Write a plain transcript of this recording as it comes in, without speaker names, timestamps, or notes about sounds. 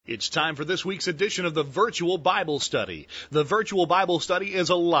It's time for this week's edition of the Virtual Bible Study. The Virtual Bible Study is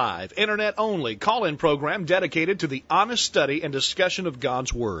a live, internet-only call-in program dedicated to the honest study and discussion of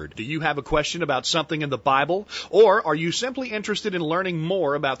God's Word. Do you have a question about something in the Bible? Or are you simply interested in learning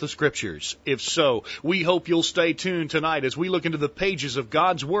more about the Scriptures? If so, we hope you'll stay tuned tonight as we look into the pages of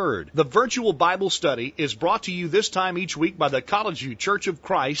God's Word. The Virtual Bible Study is brought to you this time each week by the College View Church of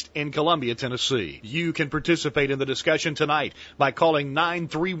Christ in Columbia, Tennessee. You can participate in the discussion tonight by calling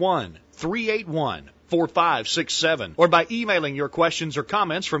 931-381-4567 or by emailing your questions or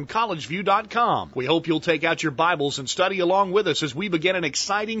comments from collegeview.com. We hope you'll take out your Bibles and study along with us as we begin an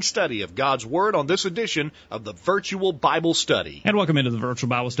exciting study of God's Word on this edition of the Virtual Bible Study. And welcome into the Virtual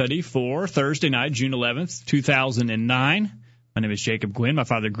Bible Study for Thursday night, June 11th, 2009. My name is Jacob Gwynn. My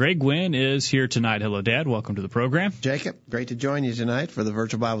father, Greg Gwynn, is here tonight. Hello, Dad. Welcome to the program. Jacob, great to join you tonight for the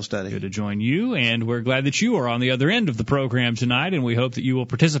Virtual Bible Study. Good to join you, and we're glad that you are on the other end of the program tonight, and we hope that you will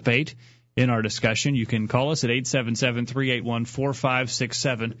participate in our discussion. You can call us at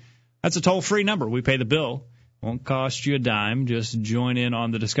 877-381-4567. That's a toll-free number. We pay the bill. Won't cost you a dime. Just join in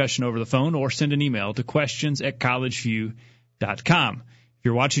on the discussion over the phone or send an email to questions@collegeview.com. If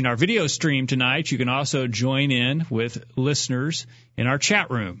you're watching our video stream tonight, you can also join in with listeners in our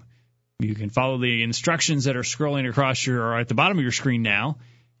chat room. You can follow the instructions that are scrolling across or at the bottom of your screen now,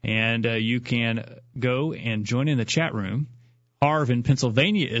 and you can go and join in the chat room. Harv in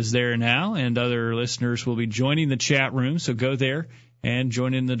Pennsylvania is there now, and other listeners will be joining the chat room, so go there and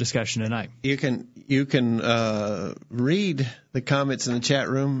join in the discussion tonight. You can read the comments in the chat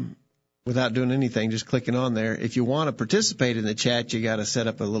room without doing anything, just clicking on there. If you want to participate in the chat, you got to set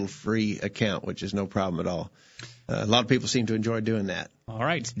up a little free account, which is no problem at all. A lot of people seem to enjoy doing that. All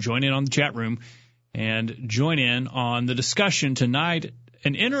right, join in on the chat room and join in on the discussion tonight.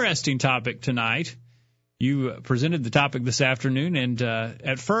 An interesting topic tonight. You presented the topic this afternoon, and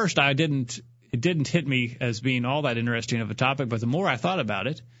at first it didn't hit me as being all that interesting of a topic, but the more I thought about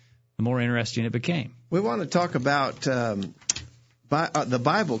it, the more interesting it became. We want to talk about the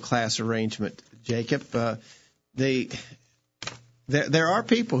Bible class arrangement, Jacob. There are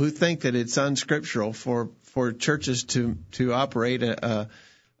people who think that it's unscriptural for churches to operate a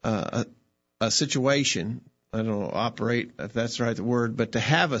situation. I don't know, operate, if that's the right word, but to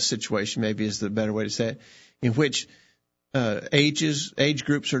have a situation maybe is the better way to say it, in which age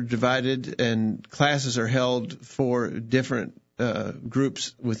groups are divided and classes are held for different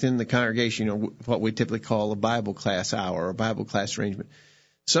groups within the congregation, what we typically call a Bible class hour or a Bible class arrangement.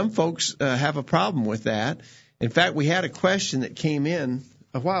 Some folks have a problem with that. In fact, we had a question that came in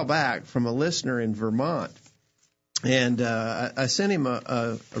a while back from a listener in Vermont. And I sent him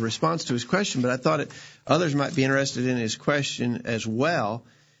a response to his question, but I thought others might be interested in his question as well.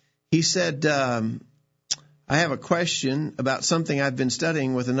 He said, I have a question about something I've been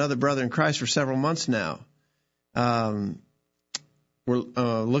studying with another brother in Christ for several months now. We're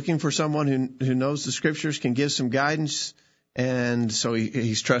looking for someone who knows the Scriptures, can give some guidance, and so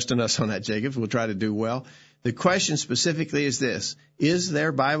he's trusting us on that, Jacob. We'll try to do well. The question specifically is this: is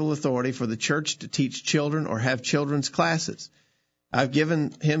there Bible authority for the church to teach children or have children's classes? I've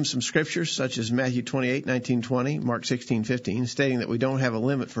given him some scriptures such as Matthew 28:19-20, Mark 16:15, stating that we don't have a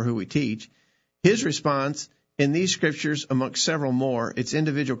limit for who we teach. His response: in these scriptures, amongst several more, it's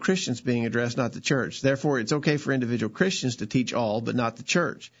individual Christians being addressed, not the church. Therefore, it's okay for individual Christians to teach all, but not the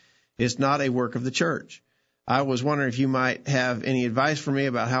church. It's not a work of the church. I was wondering if you might have any advice for me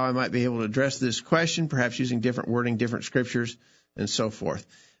about how I might be able to address this question, perhaps using different wording, different scriptures, and so forth.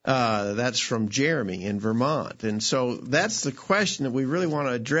 That's from Jeremy in Vermont. And so that's the question that we really want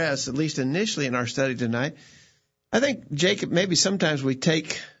to address, at least initially in our study tonight. I think, Jacob, maybe sometimes we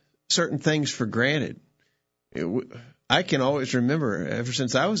take certain things for granted. I can always remember, ever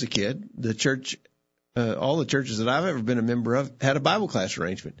since I was a kid, the church, all the churches that I've ever been a member of had a Bible class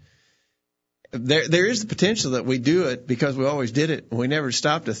arrangement. There is the potential that we do it because we always did it, and we never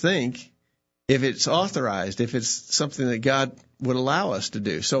stop to think if it's authorized, if it's something that God would allow us to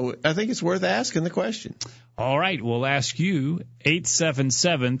do. So I think it's worth asking the question. All right, we'll ask you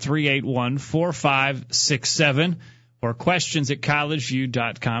 877-381-4567 or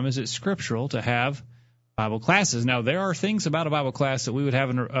questions@collegeview.com. Is it scriptural to have Bible classes? Now, there are things about a Bible class that we would have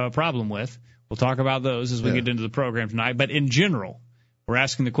a problem with. We'll talk about those as we get into the program tonight. But in general, we're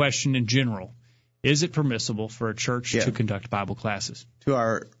asking the question in general: is it permissible for a church to conduct Bible classes? To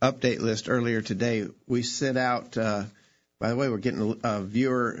our update list earlier today, we sent out, by the way, we're getting a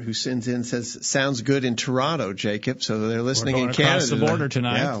viewer who sends in, says, sounds good in Toronto, Jacob. So they're listening in Canada. Across the border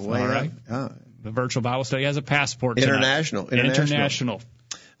tonight. Yeah, way all right. up. The Virtual Bible Study has a passport tonight. International.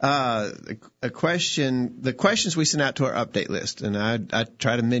 The questions we send out to our update list, and I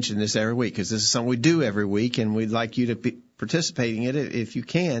try to mention this every week because this is something we do every week, and we'd like you to be participating in it if you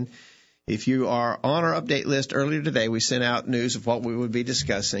can. If you are on our update list earlier today, we sent out news of what we would be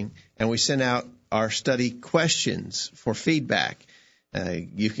discussing, and we sent out our study questions for feedback.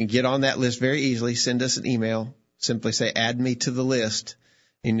 You can get on that list very easily. Send us an email. Simply say, add me to the list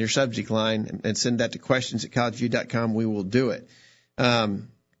in your subject line, and send that to questions@collegeview.com. We will do it.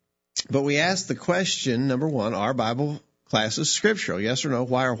 But we asked the question, number one, are Bible classes scriptural? Yes or no,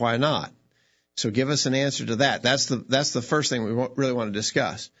 why or why not? So give us an answer to that. That's the first thing we really want to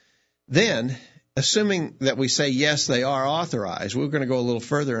discuss. Then, assuming that we say yes, they are authorized, we're going to go a little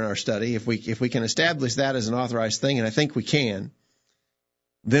further in our study. If we can establish that as an authorized thing, and I think we can,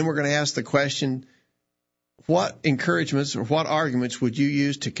 then we're going to ask the question, what encouragements or what arguments would you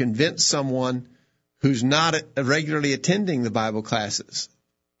use to convince someone who's not regularly attending the Bible classes?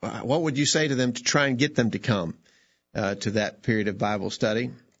 What would you say to them to try and get them to come to that period of Bible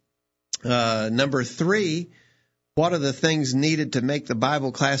study? Number 3, what are the things needed to make the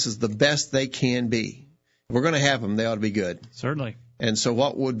Bible classes the best they can be? If we're going to have them, they ought to be good. Certainly. And so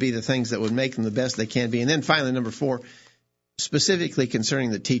what would be the things that would make them the best they can be? And then finally, number 4, specifically concerning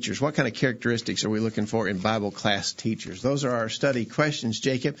the teachers, what kind of characteristics are we looking for in Bible class teachers? Those are our study questions,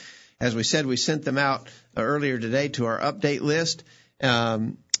 Jacob. As we said, we sent them out earlier today to our update list.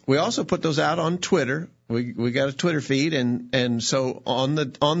 We also put those out on Twitter. We got a Twitter feed, and so on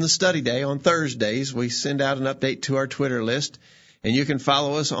the study day on Thursdays, we send out an update to our Twitter list, and you can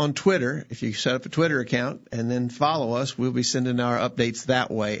follow us on Twitter if you set up a Twitter account and then follow us. We'll be sending our updates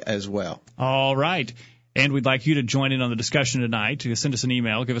that way as well. All right. And we'd like you to join in on the discussion tonight. To send us an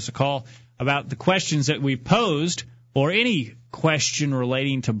email, give us a call about the questions that we posed or any question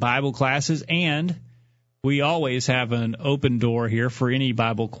relating to Bible classes. And we always have an open door here for any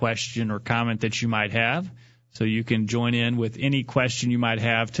Bible question or comment that you might have. So you can join in with any question you might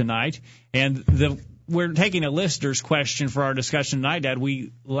have tonight. And we're taking a listener's question for our discussion tonight, Dad.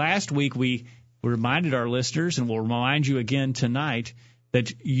 Last week we reminded our listeners, and we'll remind you again tonight,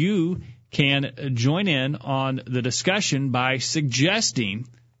 that you can join in on the discussion by suggesting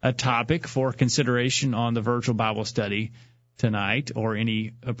a topic for consideration on the virtual Bible study tonight or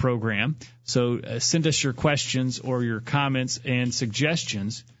any program. So send us your questions or your comments and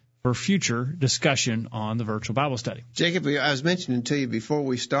suggestions for future discussion on the virtual Bible study. Jacob, I was mentioning to you before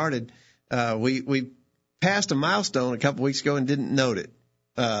we started, we passed a milestone a couple weeks ago and didn't note it.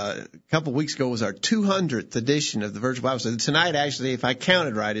 A couple weeks ago was our 200th edition of the virtual Bible study. Tonight, actually, if I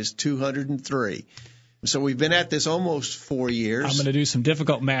counted right, is 203. So we've been at this almost 4 years. I'm going to do some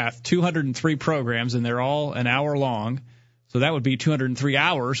difficult math. 203 programs, and they're all an hour long. So that would be 203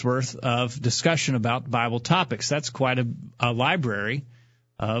 hours worth of discussion about Bible topics. That's quite a library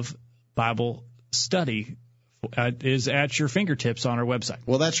of Bible study is at your fingertips on our website.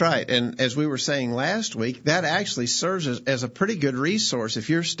 Well, that's right. And as we were saying last week, that actually serves as a pretty good resource. If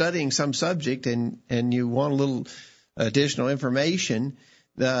you're studying some subject and you want a little additional information,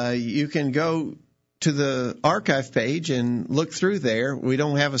 you can go to the archive page and look through there. We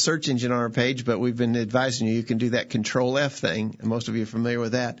don't have a search engine on our page, but we've been advising you can do that Control-F thing, and most of you are familiar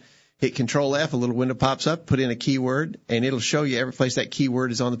with that. Hit Control-F, a little window pops up, put in a keyword, and it'll show you every place that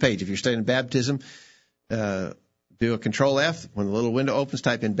keyword is on the page. If you're studying baptism, do a Control-F. When the little window opens,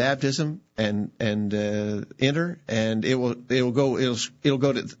 type in baptism and enter, and it'll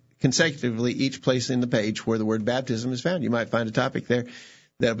go to consecutively each place in the page where the word baptism is found. You might find a topic there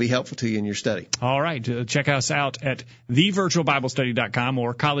that'll be helpful to you in your study. All right. Check us out at thevirtualbiblestudy.com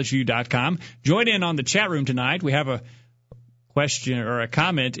or collegeview.com. Join in on the chat room tonight. We have a question or a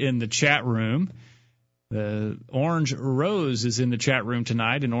comment in the chat room. Orange Rose is in the chat room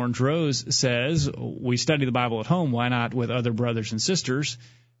tonight, and Orange Rose says, we study the Bible at home. Why not with other brothers and sisters?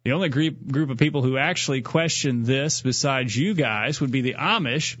 The only group of people who actually question this besides you guys would be the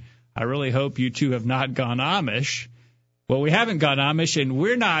Amish. I really hope you two have not gone Amish. Well, we haven't gone Amish, and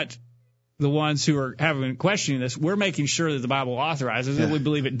we're not the ones who are having questioning this. We're making sure that the Bible authorizes it. We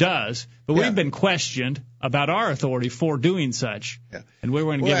believe it does. But we've been questioned about our authority for doing such. Yeah. And we're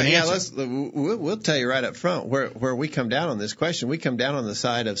going to give an answer. We'll tell you right up front where we come down on this question. We come down on the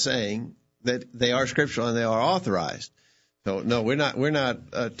side of saying that they are scriptural and they are authorized. So, no, we're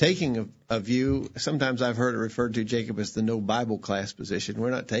not taking a view. Sometimes I've heard it referred to, Jacob, as the no Bible class position.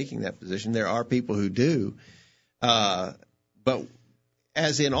 We're not taking that position. There are people who do. But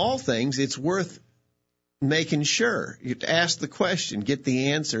as in all things, it's worth making sure. You ask the question, get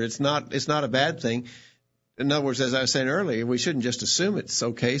the answer. It's not a bad thing. in other words, as I was saying earlier, we shouldn't just assume it's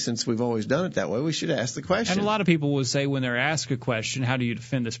okay since we've always done it that way. We should ask the question. And a lot of people would say when they're asked a question, how do you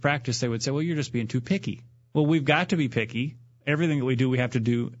defend this practice, they would say, well, you're just being too picky. Well, we've got to be picky. Everything that we do, we have to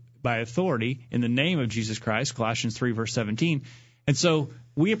do by authority in the name of Jesus Christ, Colossians 3, verse 17. And so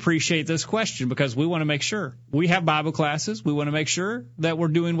we appreciate this question because we want to make sure. We have Bible classes. We want to make sure that we're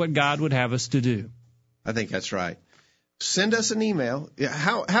doing what God would have us to do. I think that's right. Send us an email.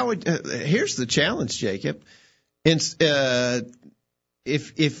 Here's the challenge, Jacob. If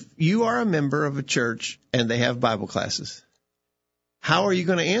you are a member of a church and they have Bible classes, how are you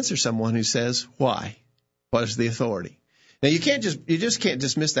going to answer someone who says, why? What is the authority? Now, you just can't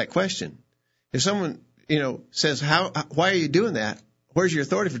dismiss that question. If someone, says, why are you doing that? Where's your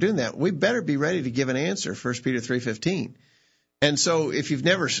authority for doing that? We better be ready to give an answer, 1 Peter 3:15. And so if you've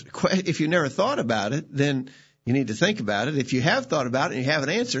never thought about it, then you need to think about it. If you have thought about it and you have an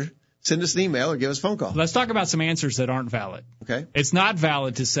answer, send us an email or give us a phone call. Let's talk about some answers that aren't valid. Okay. It's not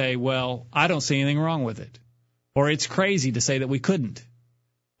valid to say, well, I don't see anything wrong with it. Or it's crazy to say that we couldn't.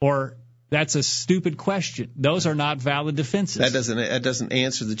 Or that's a stupid question. Those are not valid defenses. That doesn't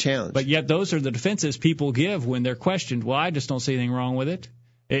answer the challenge. But yet those are the defenses people give when they're questioned. Well, I just don't see anything wrong with it.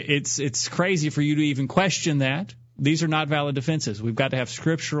 It's crazy for you to even question that. These are not valid defenses. We've got to have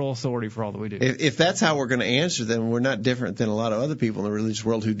scriptural authority for all that we do. If that's how we're going to answer them, we're not different than a lot of other people in the religious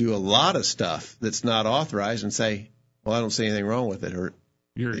world who do a lot of stuff that's not authorized and say, well, I don't see anything wrong with it. Or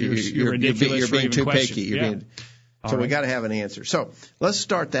you're ridiculous. You're being too picky. So we got to have an answer. So let's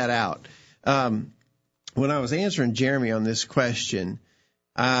start that out. When I was answering Jeremy on this question,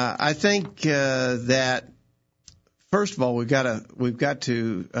 I think that first of all we've got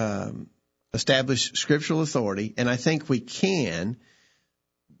to establish scriptural authority, and I think we can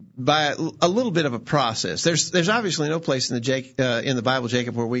by a little bit of a process. There's obviously no place in the Bible,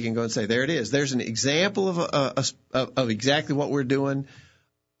 Jacob, where we can go and say there it is. There's an example of exactly what we're doing,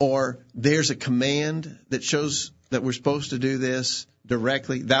 or there's a command that shows that we're supposed to do this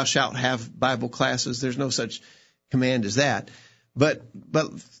directly. Thou shalt have Bible classes. There's no such command as that. But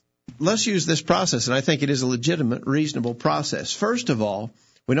let's use this process, and I think it is a legitimate, reasonable process. First of all,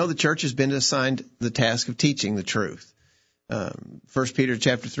 we know the church has been assigned the task of teaching the truth. 1 Peter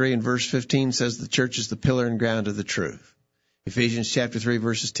chapter 3 and verse 15 says the church is the pillar and ground of the truth. Ephesians chapter 3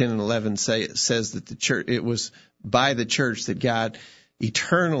 verses 10 and 11 says that the church, it was by the church that God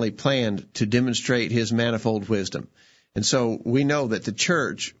eternally planned to demonstrate his manifold wisdom. And so we know that the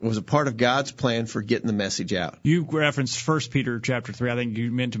church was a part of God's plan for getting the message out. You referenced 1 Peter chapter 3. I think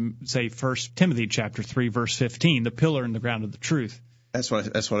you meant to say 1 Timothy chapter 3, verse 15, the pillar and the ground of the truth. That's what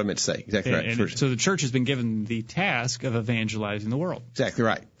I meant to say. Exactly right. And so the church has been given the task of evangelizing the world. Exactly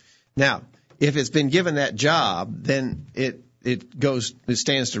right. Now, if it's been given that job, then it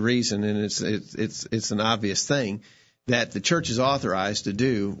stands to reason, and it's an obvious thing that the church is authorized to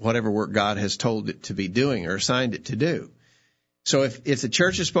do whatever work God has told it to be doing or assigned it to do. So if the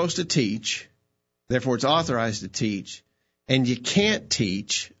church is supposed to teach, therefore it's authorized to teach, and you can't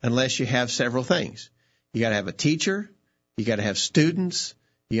teach unless you have several things. You got to have a teacher, you got to have students,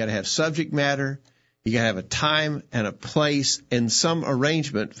 you got to have subject matter, you got to have a time and a place and some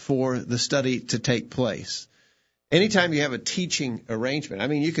arrangement for the study to take place. Anytime you have a teaching arrangement, I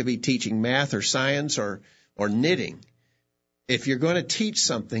mean, you could be teaching math or science or knitting. If you're going to teach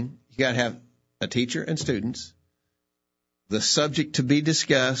something, you got to have a teacher and students, the subject to be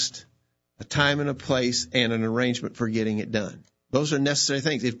discussed, a time and a place, and an arrangement for getting it done. Those are necessary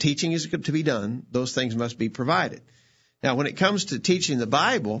things. If teaching is to be done, those things must be provided. Now, when it comes to teaching the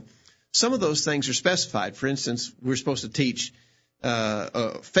Bible, some of those things are specified. For instance, we're supposed to teach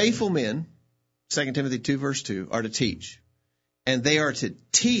faithful men, 2 Timothy 2, verse 2, are to teach. And they are to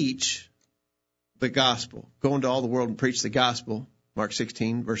teach the gospel. Go into all the world and preach the gospel. Mark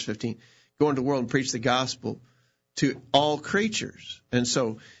 16, verse 15. Go into the world and preach the gospel to all creatures. And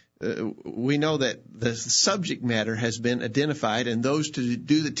so we know that the subject matter has been identified, and those to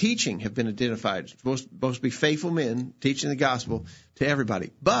do the teaching have been identified. It's supposed to be faithful men teaching the gospel to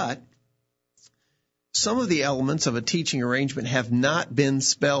everybody. But some of the elements of a teaching arrangement have not been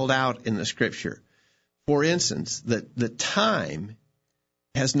spelled out in the Scripture. For instance, the time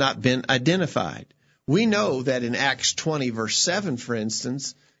has not been identified. We know that in Acts 20, verse 7, for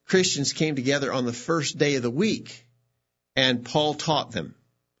instance, Christians came together on the first day of the week, and Paul taught them.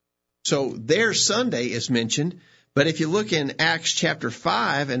 So their Sunday is mentioned, but if you look in Acts chapter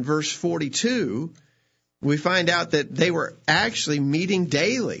 5 and verse 42, we find out that they were actually meeting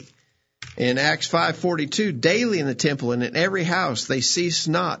daily. In Acts 5:42, daily in the temple and in every house they ceased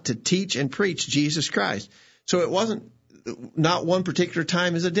not to teach and preach Jesus Christ. So it wasn't, not one particular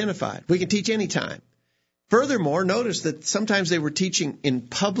time is identified. We can teach any time. Furthermore, notice that sometimes they were teaching in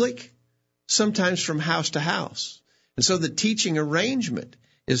public, sometimes from house to house. And so the teaching arrangement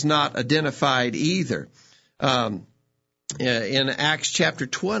is not identified either. In Acts chapter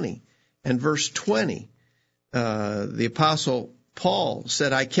 20 and verse 20, the Apostle Paul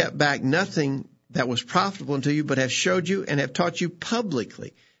said, I kept back nothing that was profitable unto you, but have showed you and have taught you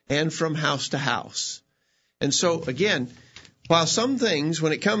publicly and from house to house. And so, again, while some things,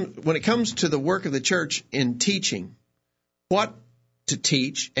 when it comes to the work of the church in teaching, what to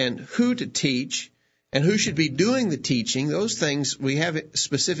teach and who should be doing the teaching, those things, we have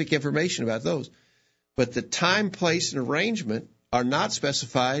specific information about those. But the time, place, and arrangement are not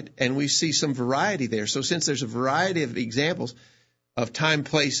specified, and we see some variety there. So since there's a variety of examples of time,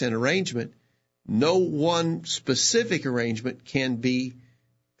 place, and arrangement, no one specific arrangement can be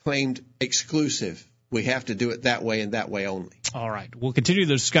claimed exclusive. We have to do it that way and that way only. All right. We'll continue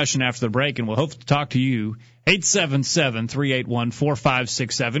the discussion after the break, and we'll hope to talk to you.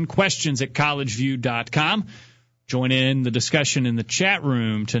 877-381-4567, questions at collegeview.com. Join in the discussion in the chat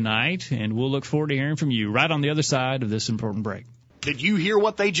room tonight, and we'll look forward to hearing from you right on the other side of this important break. Did you hear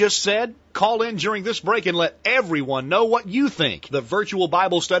what they just said? Call in during this break and let everyone know what you think. The virtual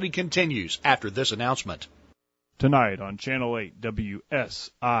Bible study continues after this announcement. Tonight on Channel 8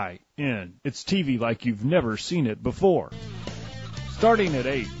 WSIN, it's TV like you've never seen it before. Starting at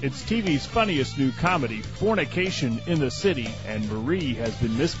 8, it's TV's funniest new comedy, Fornication in the City, and Marie has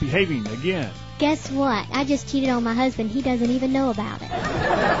been misbehaving again. Guess what? I just cheated on my husband. He doesn't even know about it.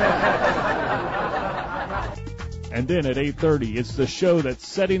 And then at 8:30, it's the show that's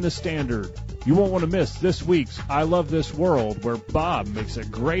setting the standard. You won't want to miss this week's I Love This World, where Bob makes a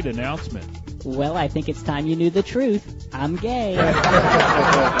great announcement. Well, I think it's time you knew the truth. I'm gay.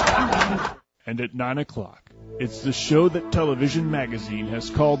 And at 9 o'clock, it's the show that Television Magazine has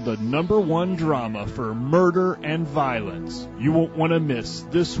called the #1 drama for murder and violence. You won't want to miss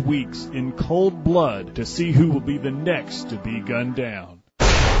this week's In Cold Blood to see who will be the next to be gunned down.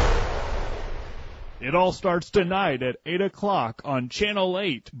 It all starts tonight at 8 o'clock on Channel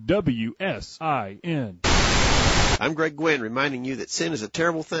 8 WSIN. I'm Greg Gwynn, reminding you that sin is a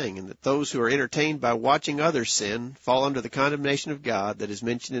terrible thing and that those who are entertained by watching others sin fall under the condemnation of God that is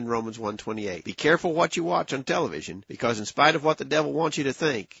mentioned in Romans 1:28. Be careful what you watch on television, because in spite of what the devil wants you to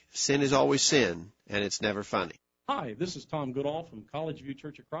think, sin is always sin, and it's never funny. Hi, this is Tom Goodall from College View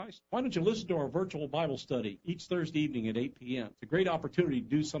Church of Christ. Why don't you listen to our virtual Bible study each Thursday evening at 8 p.m. It's a great opportunity to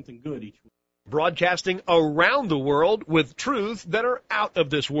do something good each week. Broadcasting around the world with truths that are out of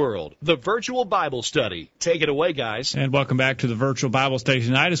this world. The virtual Bible study. Take it away, guys. And welcome back to the virtual Bible study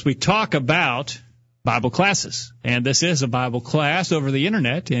tonight as we talk about Bible classes. And this is a Bible class over the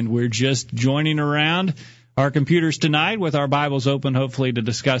Internet, and we're just joining around our computers tonight with our Bibles open, hopefully to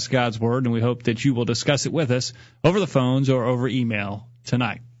discuss God's Word, and we hope that you will discuss it with us over the phones or over email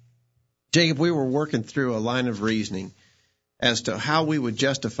tonight. Jacob, we were working through a line of reasoning as to how we would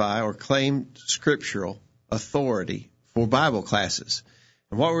justify or claim scriptural authority for Bible classes.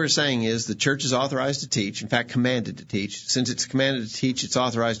 And what we were saying is the church is authorized to teach, in fact, commanded to teach. Since it's commanded to teach, it's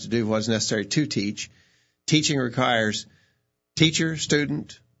authorized to do what is necessary to teach. Teaching requires teacher,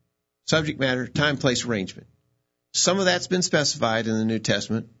 student, subject matter, time, place, arrangement. Some of that's been specified in the New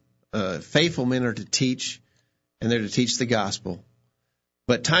Testament. Faithful men are to teach, and they're to teach the gospel.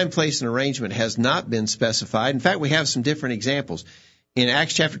 But time, place, and arrangement has not been specified. In fact, we have some different examples. In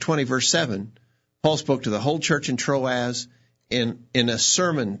Acts chapter 20, verse 7, Paul spoke to the whole church in Troas in a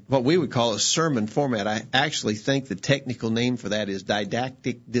sermon, what we would call a sermon format. I actually think the technical name for that is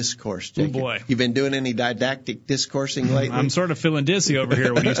didactic discourse, Jacob. Oh, boy. You been doing any didactic discoursing lately? I'm sort of feeling dizzy over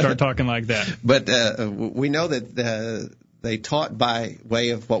here when you start talking like that. But we know that they taught by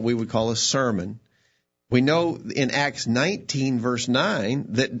way of what we would call a sermon. We know in Acts 19, verse 9,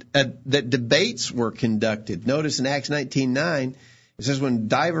 that debates were conducted. Notice in Acts 19:9, it says, when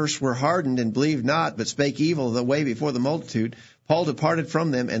divers were hardened and believed not, but spake evil of the way before the multitude, Paul departed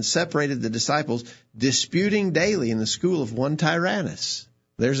from them and separated the disciples, disputing daily in the school of one Tyrannus.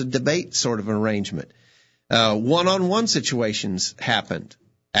 There's a debate sort of arrangement. One-on-one situations happened.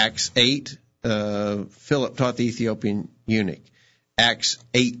 Acts 8, Philip taught the Ethiopian eunuch. Acts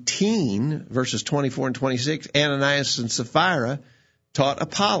 18, verses 24 and 26, Ananias and Sapphira taught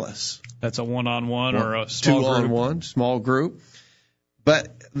Apollos. That's a one-on-one or a small group? Two-on-one, small group. But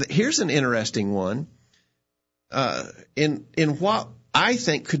here's an interesting one. In what I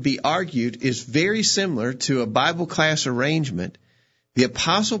think could be argued is very similar to a Bible class arrangement, the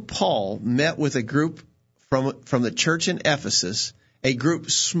Apostle Paul met with a group from the church in Ephesus, a group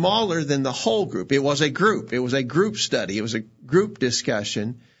smaller than the whole group. It was a group. It was a group study. It was a group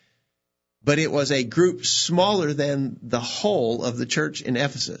discussion. but it was a group smaller than the whole of the church in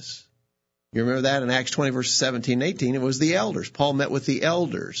Ephesus. You remember that in Acts 20, verses 17 and 18? It was the elders. Paul met with the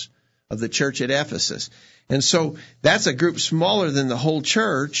elders of the church at Ephesus. And so that's a group smaller than the whole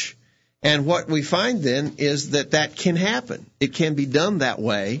church. And what we find then is that can happen. It can be done that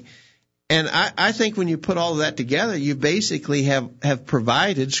way. And I think when you put all of that together, you basically have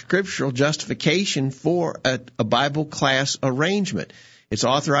provided scriptural justification for a Bible class arrangement. It's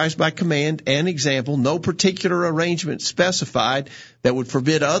authorized by command and example, no particular arrangement specified that would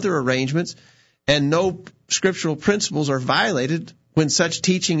forbid other arrangements, and no scriptural principles are violated when such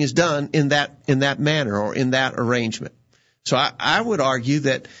teaching is done in that manner or in that arrangement. So I would argue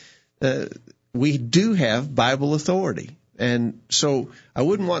that we do have Bible authority. And so I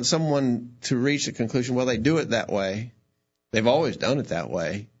wouldn't want someone to reach the conclusion, well, they do it that way. They've always done it that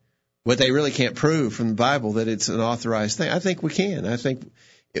way. But they really can't prove from the Bible that it's an authorized thing. I think we can.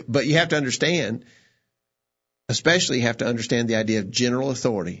 But you have to understand, especially you have to understand the idea of general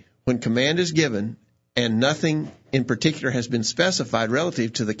authority. When command is given and nothing in particular has been specified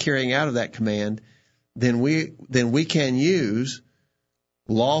relative to the carrying out of that command, then we can use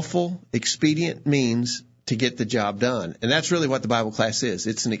lawful, expedient means to get the job done. And that's really what the Bible class is.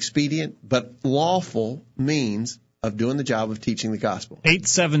 It's an expedient but lawful means of doing the job of teaching the gospel.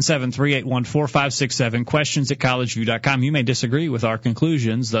 877-381-4567, questions at collegeview.com. You may disagree with our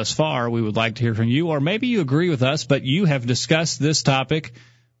conclusions thus far. We would like to hear from you. Or maybe you agree with us, but you have discussed this topic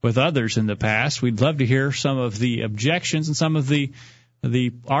with others in the past. We'd love to hear some of the objections and some of the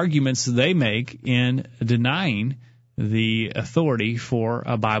arguments they make in denying the authority for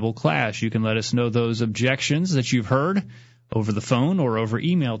a Bible class. You can let us know those objections that you've heard over the phone or over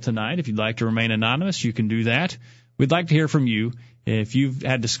email tonight. If you'd like to remain anonymous, you can do that. We'd like to hear from you if you've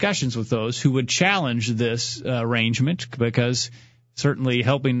had discussions with those who would challenge this arrangement, because certainly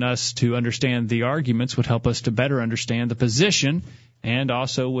helping us to understand the arguments would help us to better understand the position, and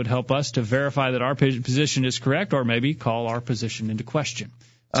also would help us to verify that our position is correct, or maybe call our position into question.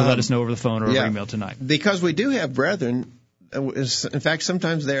 So let us know over the phone or over email tonight. Because we do have brethren, in fact,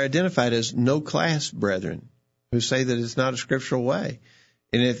 sometimes they're identified as no-class brethren, who say that it's not a scriptural way.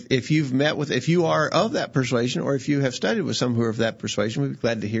 And if you are of that persuasion, or if you have studied with some who are of that persuasion, we'd be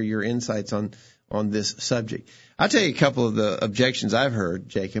glad to hear your insights on this subject. I'll tell you a couple of the objections I've heard,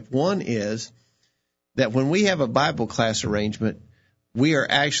 Jacob. One is that when we have a Bible class arrangement, we are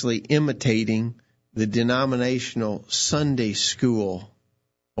actually imitating the denominational Sunday school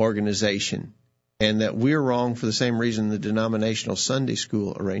organization, and that we're wrong for the same reason the denominational Sunday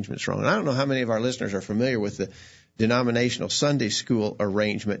school arrangement's wrong. And I don't know how many of our listeners are familiar with the denominational Sunday school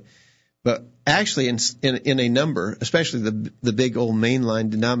arrangement, but actually in a number, especially the big old mainline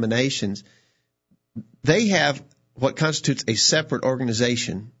denominations, they have what constitutes a separate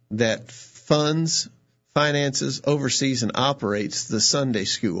organization that funds, finances, oversees, and operates the Sunday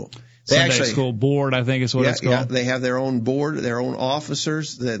school. Sunday school board, I think is what it's called. Yeah, they have their own board, their own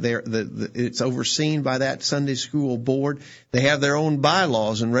officers. It's overseen by that Sunday school board. They have their own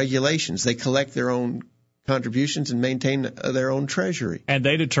bylaws and regulations. They collect their own contributions and maintain their own treasury. And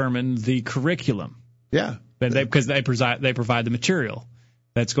they determine the curriculum. Yeah. Because they provide the material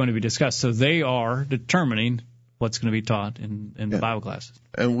that's going to be discussed. So they are determining what's going to be taught in the Bible classes.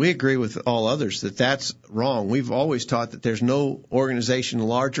 And we agree with all others that that's wrong. We've always taught that there's no organization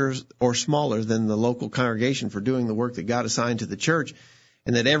larger or smaller than the local congregation for doing the work that God assigned to the church,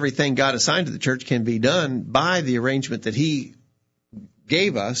 and that everything God assigned to the church can be done by the arrangement that He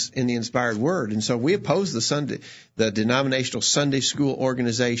gave us in the inspired Word. And so we oppose the denominational Sunday school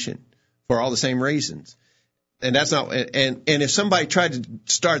organization for all the same reasons. And that's not. And if somebody tried to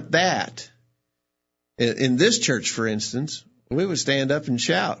start that in this church, for instance, we would stand up and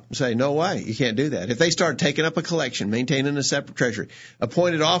shout and say, no way, you can't do that. If they started taking up a collection, maintaining a separate treasury,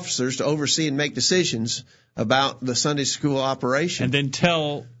 appointed officers to oversee and make decisions about the Sunday school operation. And then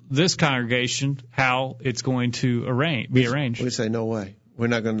tell this congregation how it's going to be arranged. We'd say, no way. We're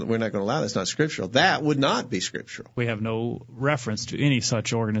not going to allow that. It's not scriptural. That would not be scriptural. We have no reference to any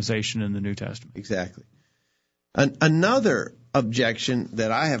such organization in the New Testament. Exactly. Another objection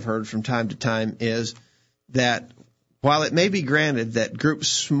that I have heard from time to time is that while it may be granted that groups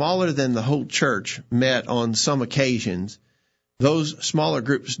smaller than the whole church met on some occasions, those smaller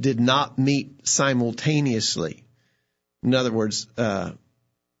groups did not meet simultaneously. In other words,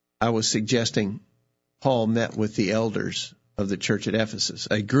 I was suggesting Paul met with the elders of the church at Ephesus,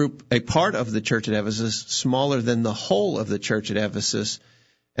 a part of the church at Ephesus smaller than the whole of the church at Ephesus,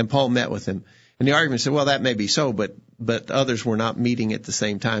 and Paul met with them. And the argument said, well, that may be so, but others were not meeting at the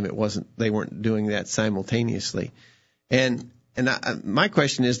same time. They weren't doing that simultaneously. And my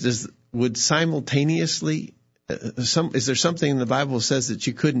question is, would simultaneously, is there something in the Bible that says that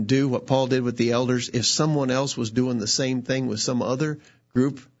you couldn't do what Paul did with the elders if someone else was doing the same thing with some other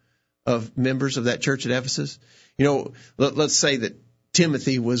group of members of that church at Ephesus? You know, let's say that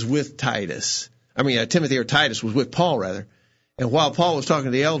Timothy was with Titus. Timothy or Titus was with Paul, rather. And while Paul was talking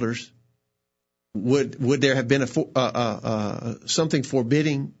to the elders, would there have been something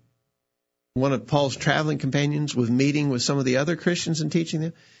forbidding one of Paul's traveling companions with meeting with some of the other Christians and teaching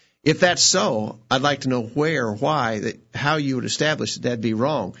them? If that's so, I'd like to know where or why, how you would establish that that'd be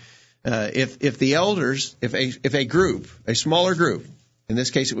wrong. If the elders, if a group, a smaller group, in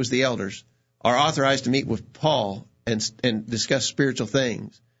this case it was the elders, are authorized to meet with Paul and discuss spiritual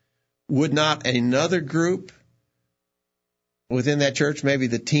things, would not another group within that church, maybe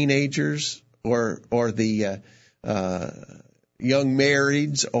the teenagers or the young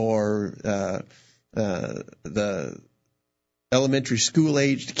marrieds or the elementary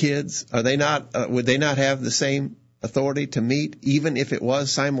school-aged kids, would they not have the same authority to meet, even if it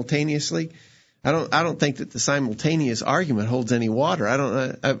was simultaneously? I don't think that the simultaneous argument holds any water. I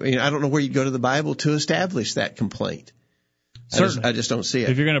don't know where you'd go to the Bible to establish that complaint. I just don't see it.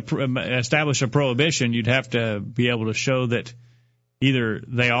 If you're going to establish a prohibition, you'd have to be able to show that either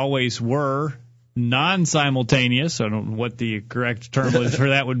they always were non-simultaneous, I don't know what the correct term for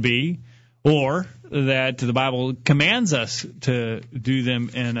that would be, or that the Bible commands us to do them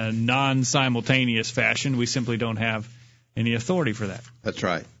in a non-simultaneous fashion. We simply don't have any authority for that. That's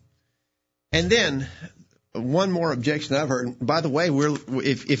right. And then one more objection I've heard. By the way,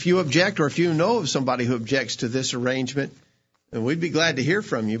 if you object or if you know of somebody who objects to this arrangement, we'd be glad to hear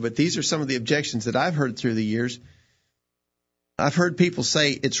from you. But these are some of the objections that I've heard through the years. I've heard people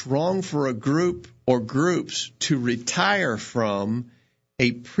say it's wrong for a group or groups to retire from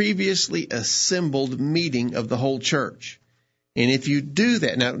a previously assembled meeting of the whole church. And if you do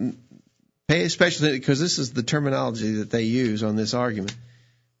that, now pay especially because this is the terminology that they use on this argument.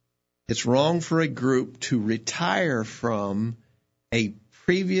 It's wrong for a group to retire from a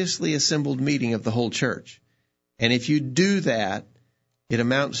previously assembled meeting of the whole church. And if you do that, it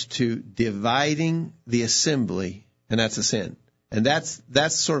amounts to dividing the assembly, and that's a sin. And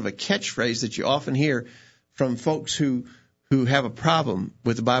that's sort of a catchphrase that you often hear from folks who have a problem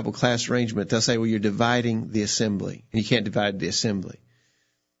with the Bible class arrangement. They'll say, well, you're dividing the assembly, and you can't divide the assembly.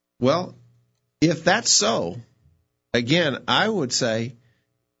 Well, if that's so, again, I would say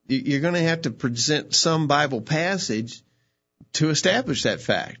you're going to have to present some Bible passage to establish that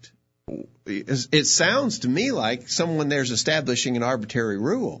fact. It sounds to me like someone there's establishing an arbitrary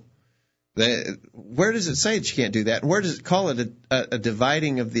rule. Where does it say that you can't do that? Where does it call it a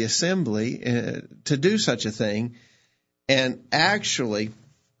dividing of the assembly to do such a thing? And actually,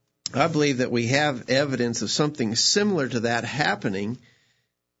 I believe that we have evidence of something similar to that happening,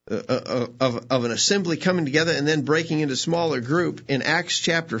 of an assembly coming together and then breaking into smaller group in Acts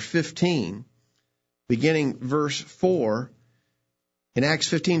chapter 15, beginning verse 4. In Acts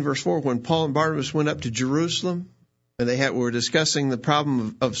 15, verse 4, when Paul and Barnabas went up to Jerusalem, and were discussing the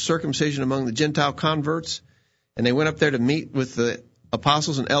problem of circumcision among the Gentile converts, and they went up there to meet with the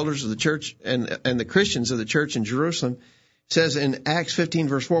apostles and elders of the church and the Christians of the church in Jerusalem. It says in Acts 15,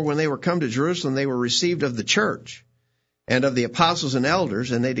 verse 4, when they were come to Jerusalem, they were received of the church and of the apostles and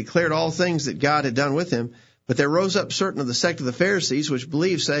elders, and they declared all things that God had done with them. But there rose up certain of the sect of the Pharisees, which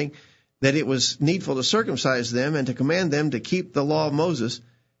believed, saying that it was needful to circumcise them and to command them to keep the law of Moses.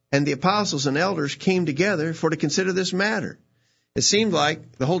 And the apostles and elders came together for to consider this matter. It seemed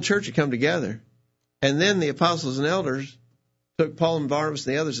like the whole church had come together, and then the apostles and elders took Paul and Barnabas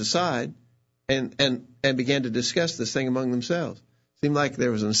and the others aside and began to discuss this thing among themselves. It seemed like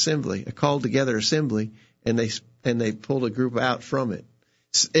there was an assembly, a called together assembly, and they pulled a group out from it.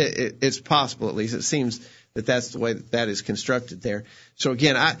 It's possible, at least. It seems that that's the way that is constructed there. So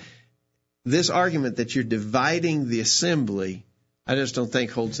again, this argument that you're dividing the assembly, I just don't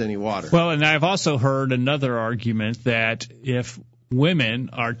think holds any water. Well, and I've also heard another argument that if women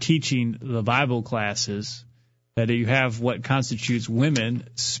are teaching the Bible classes, that you have what constitutes women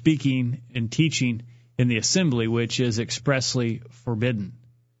speaking and teaching in the assembly, which is expressly forbidden.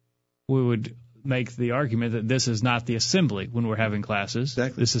 We would make the argument that this is not the assembly when we're having classes.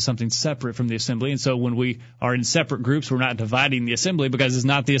 Exactly. This is something separate from the assembly. And so when we are in separate groups, we're not dividing the assembly because it's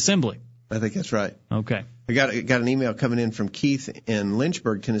not the assembly. I think that's right. Okay. I got an email coming in from Keith in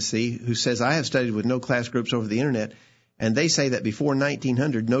Lynchburg, Tennessee, who says, I have studied with no class groups over the Internet, and they say that before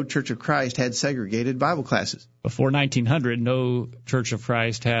 1900, no Church of Christ had segregated Bible classes. Before 1900, no Church of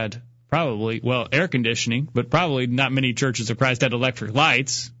Christ had probably, air conditioning, but probably not many churches of Christ had electric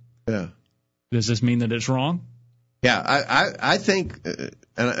lights. Yeah. Does this mean that it's wrong? Yeah, I think,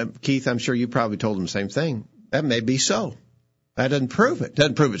 Keith, I'm sure you probably told him the same thing. That may be so. That doesn't prove it.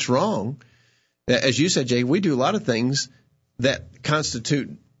 Doesn't prove it's wrong. As you said, Jay, we do a lot of things that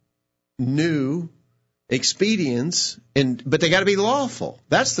constitute new expedience, but they got to be lawful.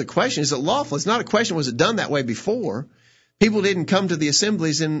 That's the question. Is it lawful? It's not a question, was it done that way before? People didn't come to the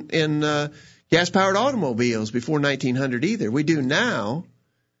assemblies in gas-powered automobiles before 1900 either. We do now.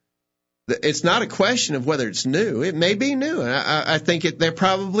 It's not a question of whether it's new. It may be new. And I think they're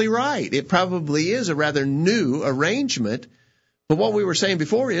probably right. It probably is a rather new arrangement. But what we were saying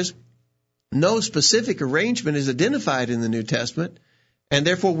before is no specific arrangement is identified in the New Testament, and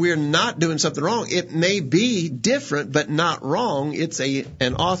therefore we're not doing something wrong. It may be different, but not wrong. It's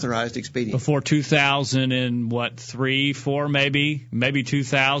an authorized expedient. Before 2003, 4 maybe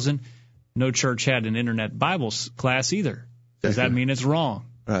 2000, no church had an internet Bible class either. Does that mean it's wrong?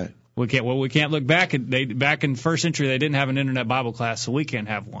 Right. We can't look back back in first century they didn't have an internet Bible class, so we can't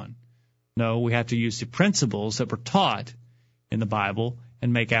have one. No, we have to use the principles that were taught in the Bible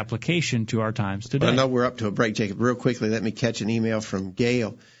and make application to our times today. Well, I know we're up to a break, Jacob. Real quickly, let me catch an email from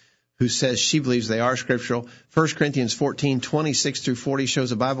Gail, who says she believes they are scriptural. 1 Corinthians 14:26-40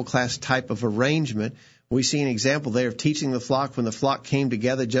 shows a Bible class type of arrangement. We see an example there of teaching the flock when the flock came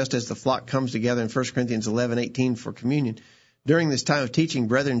together, just as the flock comes together in 1 Corinthians 11:18 for communion. During this time of teaching,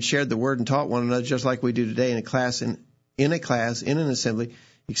 brethren shared the word and taught one another just like we do today in a class, in an assembly.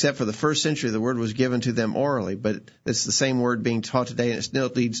 Except for the first century, the word was given to them orally, but it's the same word being taught today, and it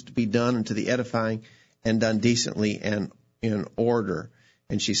still needs to be done unto the edifying and done decently and in order.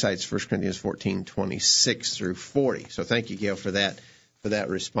 And she cites 1 Corinthians 14:26-40. So thank you, Gail, for that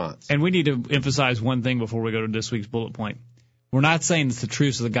response. And we need to emphasize one thing before we go to this week's bullet point. We're not saying that the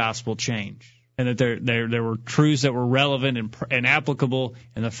truths of the gospel change, and that there were truths that were relevant and applicable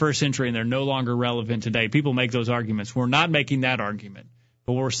in the first century, and they're no longer relevant today. People make those arguments. We're not making that argument.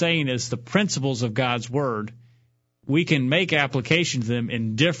 But what we're saying is the principles of God's Word, we can make application to them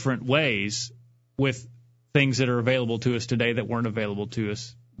in different ways with things that are available to us today that weren't available to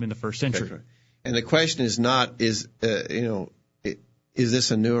us in the first century. Right. And the question is not, is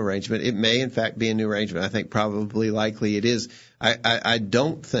this a new arrangement? It may, in fact, be a new arrangement. I think probably likely it is. I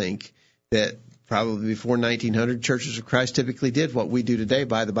don't think that probably before 1900, Churches of Christ typically did what we do today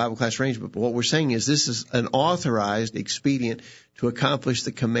by the Bible class arrangement. But what we're saying is this is an authorized expedient to accomplish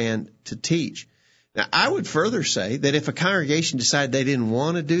the command to teach. Now, I would further say that if a congregation decided they didn't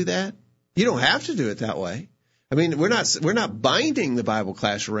want to do that, you don't have to do it that way. I mean, we're not binding the Bible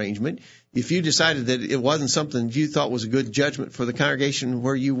class arrangement. If you decided that it wasn't something you thought was a good judgment for the congregation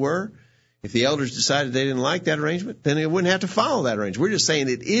where you were, if the elders decided they didn't like that arrangement, then they wouldn't have to follow that arrangement. We're just saying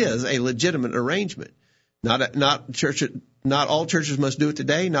it is a legitimate arrangement. Not all churches must do it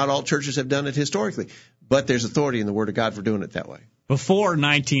today. Not all churches have done it historically. But there's authority in the Word of God for doing it that way. Before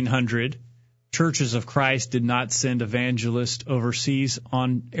 1900, Churches of Christ did not send evangelists overseas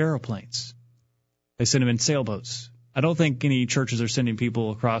on airplanes. They sent them in sailboats. I don't think any churches are sending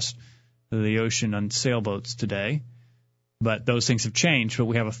people across the ocean on sailboats today. But those things have changed. But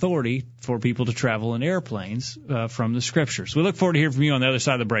we have authority for people to travel in airplanes from the Scriptures. We look forward to hearing from you on the other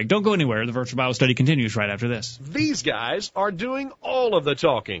side of the break. Don't go anywhere. The Virtual Bible Study continues right after this. These guys are doing all of the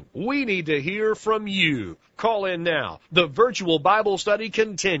talking. We need to hear from you. Call in now. The Virtual Bible Study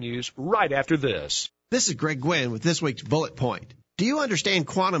continues right after this. This is Greg Gwynn with this week's Bullet Point. Do you understand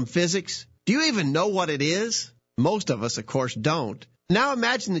quantum physics? Do you even know what it is? Most of us, of course, don't. Now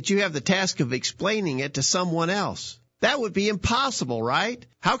imagine that you have the task of explaining it to someone else. That would be impossible, right?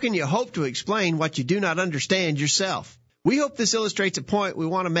 How can you hope to explain what you do not understand yourself? We hope this illustrates a point we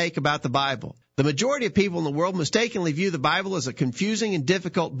want to make about the Bible. The majority of people in the world mistakenly view the Bible as a confusing and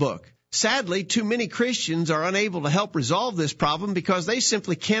difficult book. Sadly, too many Christians are unable to help resolve this problem because they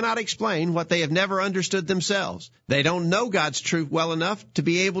simply cannot explain what they have never understood themselves. They don't know God's truth well enough to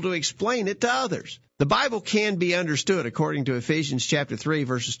be able to explain it to others. The Bible can be understood according to Ephesians chapter 3,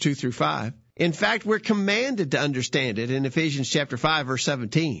 verses 2 through 5. In fact, we're commanded to understand it in Ephesians chapter 5, verse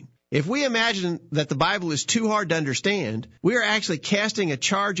 17. If we imagine that the Bible is too hard to understand, we are actually casting a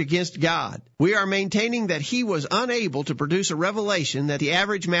charge against God. We are maintaining that He was unable to produce a revelation that the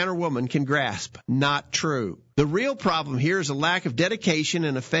average man or woman can grasp. Not true. The real problem here is a lack of dedication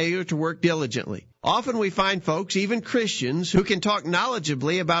and a failure to work diligently. Often we find folks, even Christians, who can talk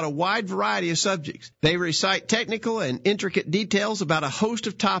knowledgeably about a wide variety of subjects. They recite technical and intricate details about a host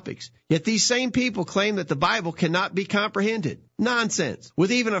of topics. Yet these same people claim that the Bible cannot be comprehended. Nonsense.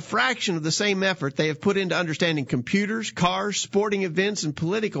 With even a fraction of the same effort they have put into understanding computers, cars, sporting events, and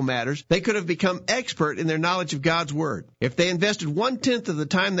political matters, they could have become expert in their knowledge of God's Word. If they invested 1/10 of the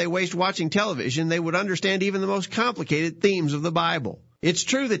time they waste watching television, they would understand even the most complicated themes of the Bible. It's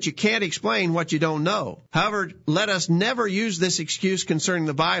true that you can't explain what you don't know. However, let us never use this excuse concerning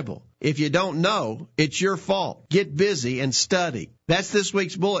the Bible. If you don't know, it's your fault. Get busy and study. That's this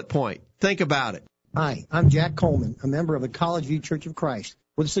week's bullet point. Think about it. Hi, I'm Jack Coleman, a member of the College View Church of Christ,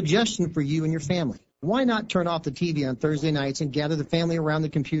 with a suggestion for you and your family. Why not turn off the TV on Thursday nights and gather the family around the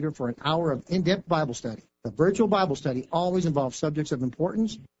computer for an hour of in-depth Bible study? The virtual Bible study always involves subjects of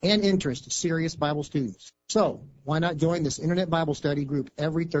importance and interest to serious Bible students. So, why not join this Internet Bible study group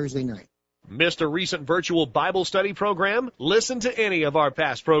every Thursday night? Missed a recent virtual Bible study program? Listen to any of our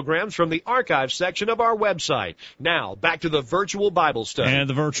past programs from the archive section of our website. Now, back to the virtual Bible study. And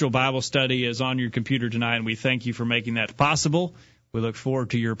the virtual Bible study is on your computer tonight, and we thank you for making that possible. We look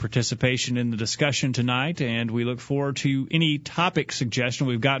forward to your participation in the discussion tonight, and we look forward to any topic suggestion.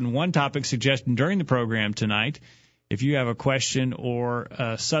 We've gotten one topic suggestion during the program tonight. If you have a question or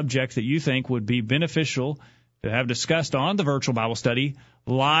a subject that you think would be beneficial to have discussed on the virtual Bible study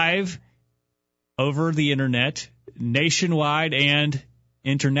live over the Internet, nationwide and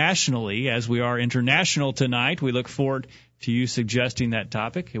internationally, as we are international tonight, we look forward to you suggesting that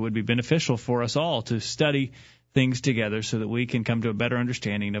topic. It would be beneficial for us all to study things together so that we can come to a better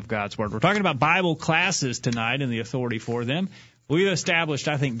understanding of God's Word. We're talking about Bible classes tonight and the authority for them. We've established,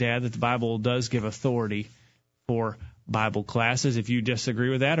 I think, Dad, that the Bible does give authority for Bible classes. If you disagree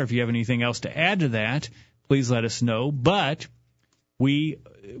with that or if you have anything else to add to that, please let us know. But we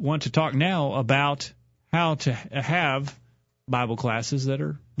want to talk now about how to have Bible classes that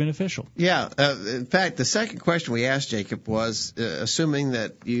are beneficial. Yeah. In fact, the second question we asked Jacob was, assuming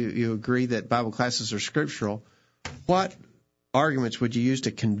that you agree that Bible classes are scriptural, what arguments would you use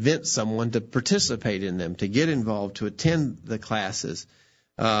to convince someone to participate in them, to get involved, to attend the classes?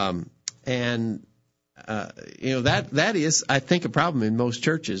 That is, I think, a problem in most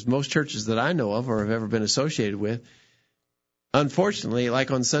churches. Most churches that I know of or have ever been associated with, unfortunately,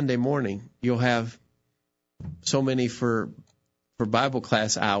 like on Sunday morning, you'll have so many for Bible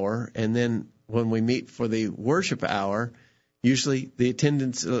class hour, and then when we meet for the worship hour, usually the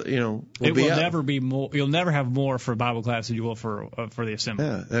attendance, will be up. Never be more. You'll never have more for Bible class than you will for the assembly.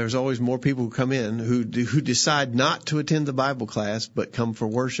 Yeah, there's always more people who come in who decide not to attend the Bible class but come for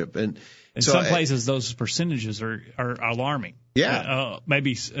worship. And in some places, those percentages are alarming. Yeah,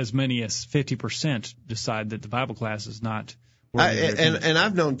 maybe as many as 50% decide that the Bible class is not. And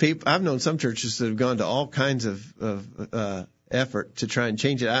I've known some churches that have gone to all kinds of effort to try and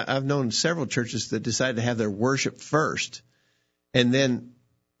change it. I've known several churches that decided to have their worship first, and then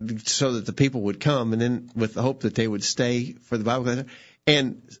so that the people would come, and then with the hope that they would stay for the Bible class.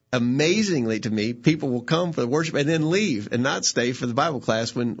 And amazingly to me, people will come for the worship and then leave and not stay for the Bible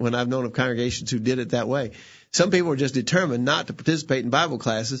class when I've known of congregations who did it that way. Some people are just determined not to participate in Bible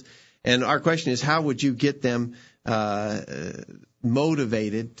classes, and our question is, how would you get them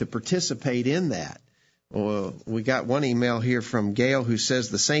motivated to participate in that? Well, we got one email here from Gail who says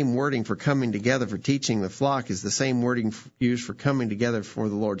the same wording for coming together for teaching the flock is the same wording used for coming together for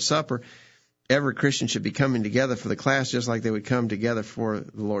the Lord's Supper. Every Christian should be coming together for the class just like they would come together for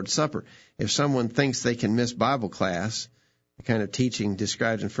the Lord's Supper. If someone thinks they can miss Bible class, the kind of teaching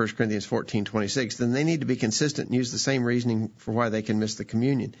described in 1 Corinthians 14:26, then they need to be consistent and use the same reasoning for why they can miss the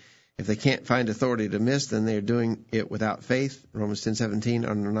communion. If they can't find authority to miss, then they are doing it without faith, Romans 10:17,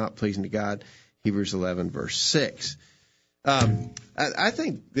 and are not pleasing to God, Hebrews 11, verse 6. I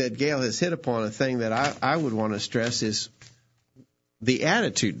think that Gail has hit upon a thing that I would want to stress is the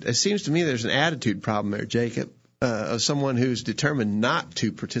attitude. It seems to me there's an attitude problem there, Jacob, of someone who's determined not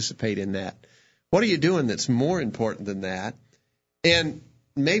to participate in that. What are you doing that's more important than that? And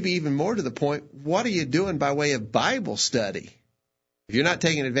maybe even more to the point, what are you doing by way of Bible study? If you're not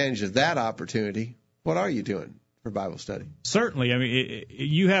taking advantage of that opportunity, what are you doing for Bible study? Certainly. I mean,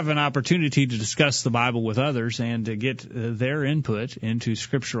 you have an opportunity to discuss the Bible with others and to get their input into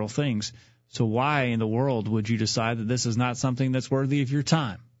scriptural things. So why in the world would you decide that this is not something that's worthy of your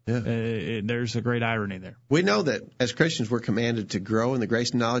time? Yeah. There's a great irony there. We know that as Christians we're commanded to grow in the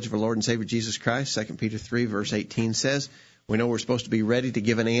grace and knowledge of our Lord and Savior Jesus Christ. 2 Peter 3, verse 18 says, we know we're supposed to be ready to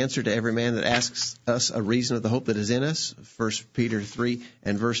give an answer to every man that asks us a reason of the hope that is in us, 1 Peter 3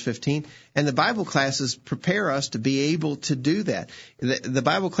 and verse 15. And the Bible classes prepare us to be able to do that. The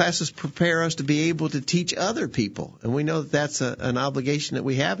Bible classes prepare us to be able to teach other people. And we know that that's an obligation that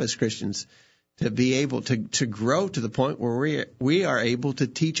we have as Christians, to be able to grow to the point where we are able to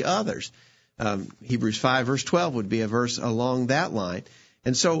teach others. Hebrews 5, verse 12 would be a verse along that line.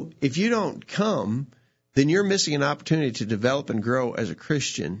 And so if you don't come, then you're missing an opportunity to develop and grow as a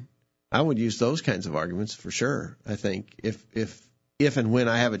Christian. I would use those kinds of arguments for sure. I think if and when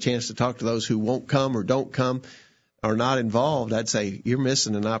I have a chance to talk to those who won't come or don't come or not involved, I'd say you're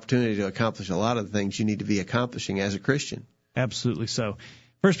missing an opportunity to accomplish a lot of the things you need to be accomplishing as a Christian. Absolutely so.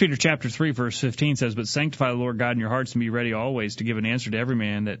 1 Peter chapter 3, verse 15 says, "But sanctify the Lord God in your hearts, and be ready always to give an answer to every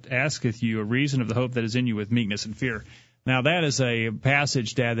man that asketh you a reason of the hope that is in you with meekness and fear." Now, that is a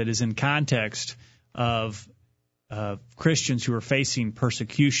passage, Dad, that is in context of Christians who are facing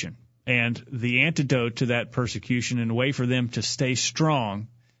persecution. And the antidote to that persecution and a way for them to stay strong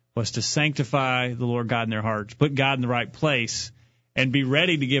was to sanctify the Lord God in their hearts, put God in the right place, and be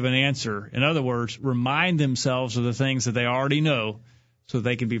ready to give an answer. In other words, remind themselves of the things that they already know so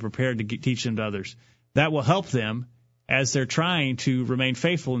they can be prepared to teach them to others. That will help them as they're trying to remain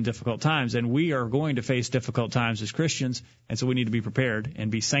faithful in difficult times. And we are going to face difficult times as Christians, and so we need to be prepared and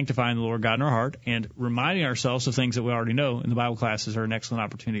be sanctifying the Lord God in our heart and reminding ourselves of things that we already know, and the Bible classes are an excellent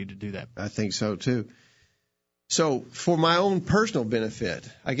opportunity to do that. I think so, too. So for my own personal benefit,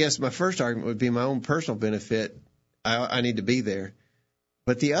 I guess my first argument would be my own personal benefit. I need to be there.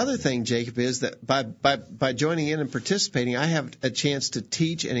 But the other thing, Jacob, is that by joining in and participating, I have a chance to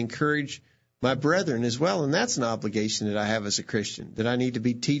teach and encourage my brethren as well, and that's an obligation that I have as a Christian, that I need to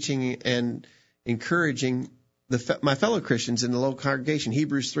be teaching and encouraging my fellow Christians in the local congregation.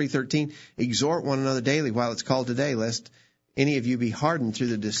 Hebrews 3:13, "Exhort one another daily while it's called today, lest any of you be hardened through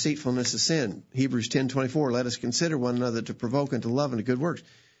the deceitfulness of sin." Hebrews 10:24, "Let us consider one another to provoke unto love and to good works."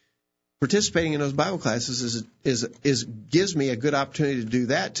 Participating in those Bible classes gives me a good opportunity to do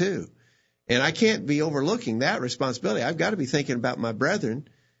that too. And I can't be overlooking that responsibility. I've got to be thinking about my brethren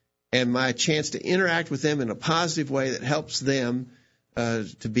and my chance to interact with them in a positive way that helps them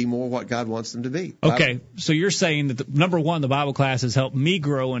to be more what God wants them to be. Okay, so you're saying that, number one, the Bible classes help me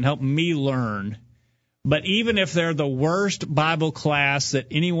grow and help me learn. But even if they're the worst Bible class that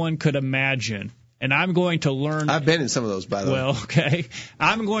anyone could imagine, and I'm going to learn... I've been in some of those, by the way. Well, okay.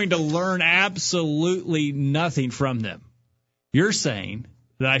 I'm going to learn absolutely nothing from them. You're saying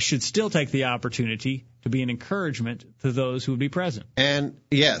that I should still take the opportunity to be an encouragement to those who would be present. And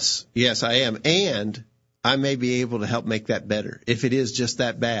yes, I am. And I may be able to help make that better. If it is just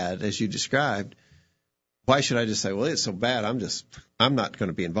that bad, as you described, why should I just say, well, it's so bad, I'm not going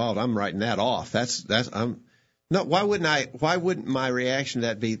to be involved. I'm writing that off. Why wouldn't my reaction to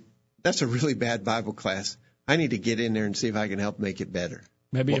that be, that's a really bad Bible class. I need to get in there and see if I can help make it better.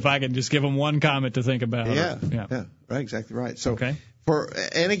 Maybe if I can just give them one comment to think about. Yeah, right, exactly right. So, okay.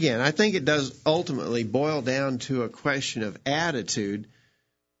 And again, I think it does ultimately boil down to a question of attitude.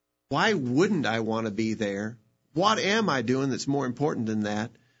 Why wouldn't I want to be there? What am I doing that's more important than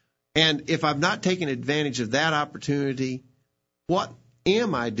that? And if I've not taken advantage of that opportunity, what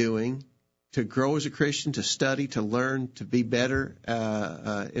am I doing to grow as a Christian, to study, to learn, to be better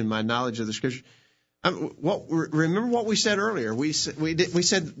in my knowledge of the Scripture? Remember what we said earlier. We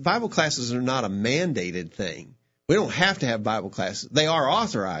said Bible classes are not a mandated thing. We don't have to have Bible classes. They are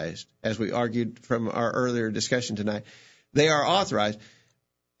authorized, as we argued from our earlier discussion tonight. They are authorized.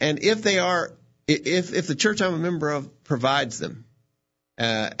 And if the church I'm a member of provides them,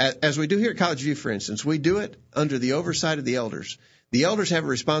 as we do here at College View, for instance, we do it under the oversight of the elders. The elders have a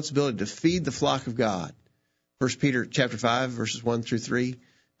responsibility to feed the flock of God. 1 Peter chapter 5, verses 1 through 3,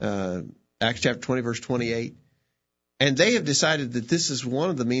 Acts chapter 20, verse 28. And they have decided that this is one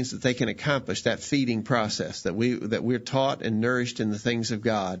of the means that they can accomplish that feeding process, that we're taught and nourished in the things of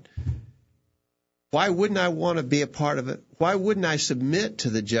God. Why wouldn't I want to be a part of it? Why wouldn't I submit to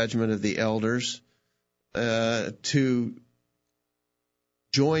the judgment of the elders to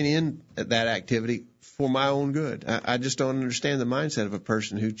join in that activity for my own good? I just don't understand the mindset of a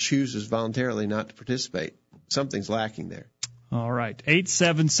person who chooses voluntarily not to participate. Something's lacking there. All right.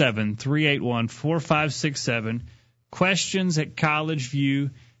 877-381-4567. Questions at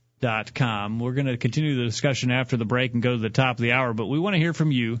collegeview.com. We're going to continue the discussion after the break and go to the top of the hour, but we want to hear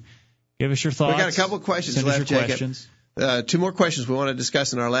from you. Give us your thoughts. We've got a couple of questions left, Jacob. Two more questions we want to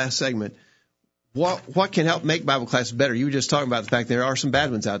discuss in our last segment. What can help make Bible classes better? You were just talking about the fact there are some bad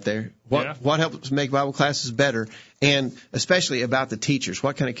ones out there. What helps make Bible classes better, and especially about the teachers?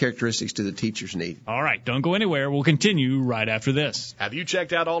 What kind of characteristics do the teachers need? All right, don't go anywhere. We'll continue right after this. Have you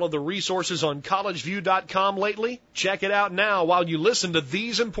checked out all of the resources on collegeview.com lately? Check it out now while you listen to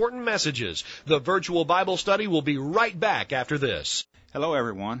these important messages. The virtual Bible study will be right back after this. Hello,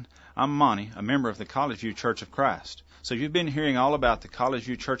 everyone. I'm Monty, a member of the College View Church of Christ. So you've been hearing all about the College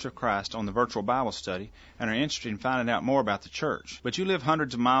View Church of Christ on the virtual Bible study and are interested in finding out more about the church. But you live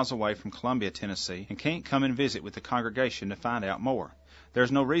hundreds of miles away from Columbia, Tennessee, and can't come and visit with the congregation to find out more. There's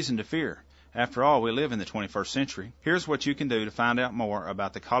no reason to fear. After all, we live in the 21st century. Here's what you can do to find out more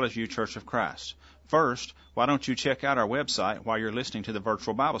about the College View Church of Christ. First, why don't you check out our website while you're listening to the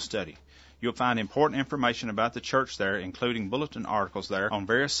virtual Bible study? You'll find important information about the church there, including bulletin articles there on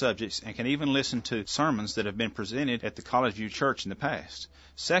various subjects, and can even listen to sermons that have been presented at the College View Church in the past.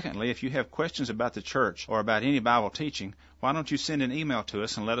 Secondly, if you have questions about the church or about any Bible teaching, why don't you send an email to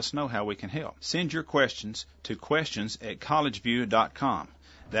us and let us know how we can help? Send your questions to questions@collegeview.com.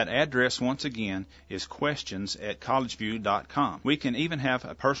 That address, once again, is questions@collegeview.com. We can even have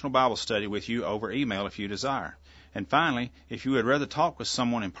a personal Bible study with you over email if you desire. And finally, if you would rather talk with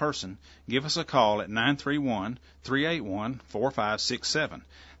someone in person, give us a call at 931-381-4567.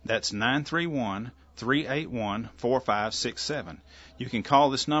 That's 931-381-4567. You can call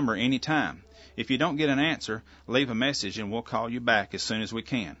this number any time. If you don't get an answer, leave a message and we'll call you back as soon as we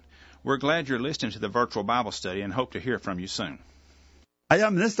can. We're glad you're listening to the virtual Bible study and hope to hear from you soon. I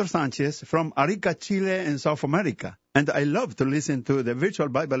am Nestor Sanchez from Arica, Chile in South America, and I love to listen to the virtual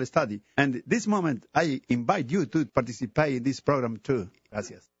Bible study. And this moment, I invite you to participate in this program too.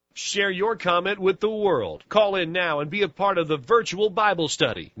 Gracias. Share your comment with the world. Call in now and be a part of the virtual Bible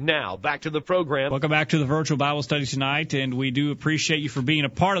study. Now, back to the program. Welcome back to the virtual Bible study tonight, and we do appreciate you for being a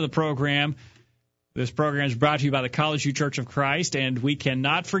part of the program. This program is brought to you by the College View Church of Christ, and we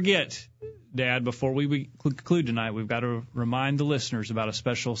cannot forget, Dad, before we conclude tonight, we've got to remind the listeners about a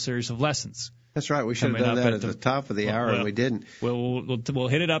special series of lessons. That's right. We should have done that at the top of the hour, and we didn't. We'll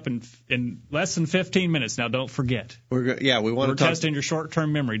hit it up in less than 15 minutes. Now, don't forget. We're testing your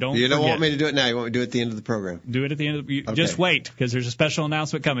short-term memory. You don't want me to do it now. You want me to do it at the end of the program. Do it at the end of the okay. Just wait, because there's a special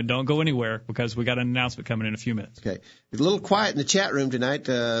announcement coming. Don't go anywhere, because we got an announcement coming in a few minutes. Okay. It's a little quiet in the chat room tonight.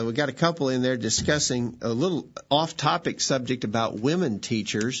 We got a couple in there discussing a little off-topic subject about women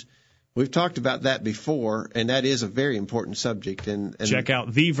teachers. We've talked about that before, and that is a very important subject. And check out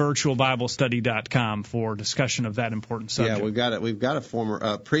thevirtualbiblestudy.com for discussion of that important subject. Yeah, we've got a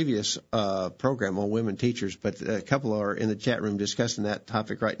previous program on women teachers, but a couple are in the chat room discussing that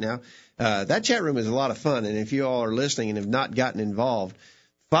topic right now. That chat room is a lot of fun, and if you all are listening and have not gotten involved,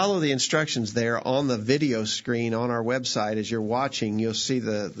 follow the instructions there on the video screen on our website. As you're watching, you'll see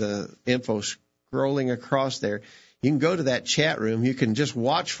the info scrolling across there. You can go to that chat room. You can just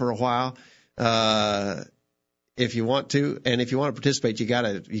watch for a while if you want to, and if you want to participate, you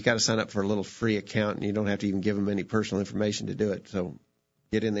gotta sign up for a little free account, and you don't have to even give them any personal information to do it. So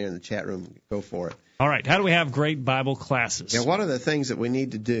get in there in the chat room, go for it. All right. How do we have great Bible classes? Yeah, one of the things that we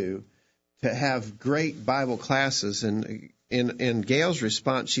need to do to have great Bible classes, and in Gail's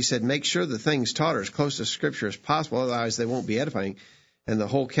response, she said, make sure the things taught are as close to Scripture as possible, otherwise they won't be edifying. And the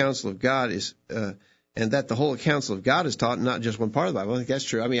whole counsel of God is. And that the whole counsel of God is taught, not just one part of the Bible. I think that's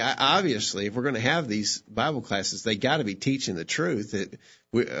true. I mean, obviously, if we're going to have these Bible classes, they got to be teaching the truth.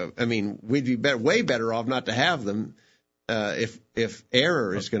 We'd be way better off not to have them if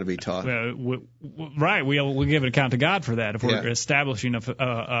error is going to be taught. Right. We'll give an account to God for that if we're establishing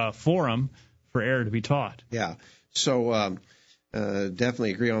a forum for error to be taught. Yeah. So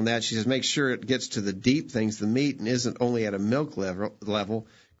definitely agree on that. She says, make sure it gets to the deep things, the meat, and isn't only at a milk level.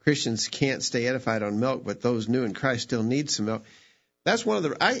 Christians can't stay edified on milk, but those new in Christ still need some milk.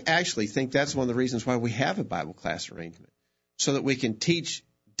 I actually think that's one of the reasons why we have a Bible class arrangement, so that we can teach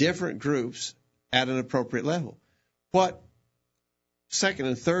different groups at an appropriate level. What second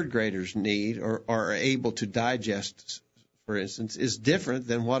and third graders need or are able to digest, for instance, is different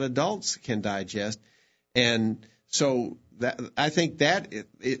than what adults can digest. And so I think that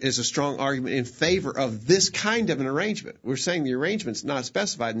is a strong argument in favor of this kind of an arrangement. We're saying the arrangement's not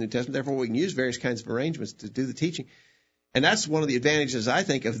specified in the New Testament, therefore we can use various kinds of arrangements to do the teaching. And that's one of the advantages, I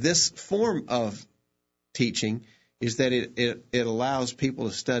think, of this form of teaching, is that it allows people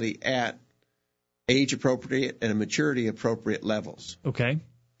to study at age-appropriate and maturity-appropriate levels. Okay.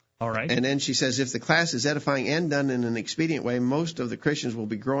 All right. And then she says, if the class is edifying and done in an expedient way, most of the Christians will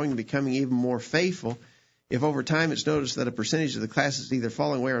be growing and becoming even more faithful. If over time it's noticed that a percentage of the class is either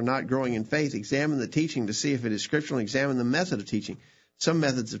falling away or not growing in faith, examine the teaching to see if it is scriptural, and examine the method of teaching. Some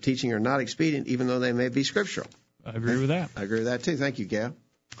methods of teaching are not expedient, even though they may be scriptural. I agree with that. I agree with that, too. Thank you, Gail.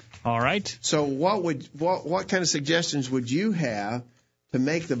 All right. So what kind of suggestions would you have to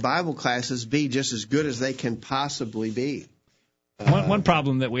make the Bible classes be just as good as they can possibly be? One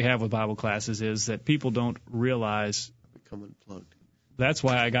problem that we have with Bible classes is that people don't realize. Become unplugged. That's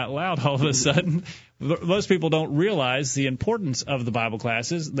why I got loud all of a sudden. Most people don't realize the importance of the Bible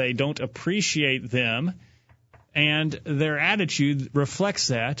classes. They don't appreciate them, and their attitude reflects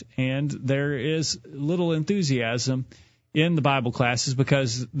that, and there is little enthusiasm in the Bible classes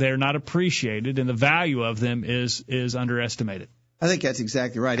because they're not appreciated, and the value of them is underestimated. I think that's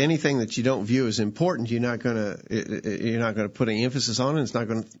exactly right. Anything that you don't view as important, you're not going to put any emphasis on it.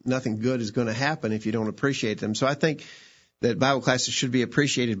 Nothing good is going to happen if you don't appreciate them. So I think that Bible classes should be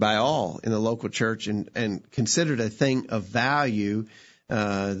appreciated by all in the local church and considered a thing of value.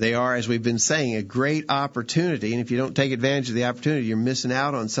 They are, as we've been saying, a great opportunity. And if you don't take advantage of the opportunity, you're missing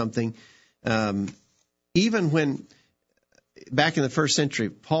out on something. Even when back in the first century,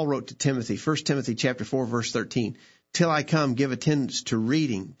 Paul wrote to Timothy, 1 Timothy chapter 4, verse 13, "Till I come, give attendance to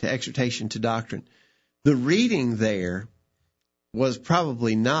reading, to exhortation, to doctrine." The reading there was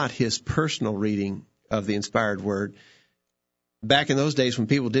probably not his personal reading of the inspired word. Back in those days when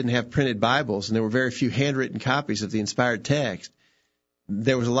people didn't have printed Bibles and there were very few handwritten copies of the inspired text,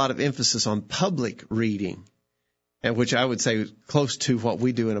 there was a lot of emphasis on public reading, and which I would say is close to what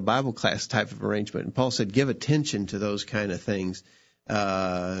we do in a Bible class type of arrangement. And Paul said, give attention to those kind of things.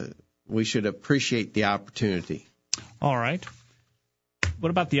 We should appreciate the opportunity. All right. What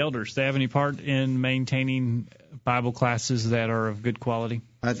about the elders? Do they have any part in maintaining Bible classes that are of good quality?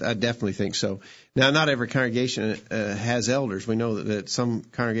 I definitely think so. Now, not every congregation has elders. We know that some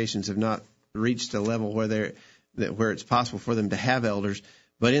congregations have not reached a level where it's possible for them to have elders.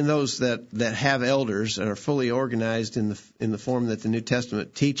 But in those that have elders and are fully organized in the form that the New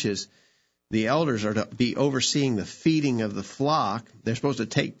Testament teaches, the elders are to be overseeing the feeding of the flock. They're supposed to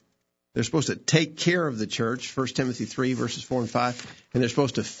take care of the church, 1 Timothy 3, verses 4 and 5, and they're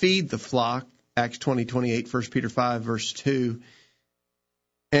supposed to feed the flock, Acts 20:28, 1 Peter 5, verse 2.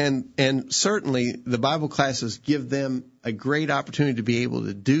 And certainly the Bible classes give them a great opportunity to be able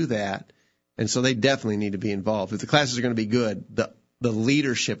to do that, and so they definitely need to be involved. If the classes are going to be good, the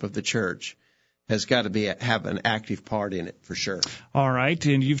leadership of the church has got to have an active part in it for sure. All right,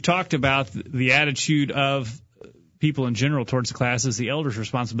 and you've talked about the attitude of people in general towards the classes, the elders'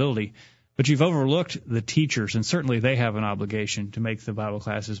 responsibility, but you've overlooked the teachers, and certainly they have an obligation to make the Bible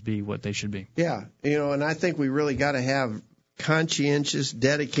classes be what they should be. Yeah, and I think we really got to have conscientious,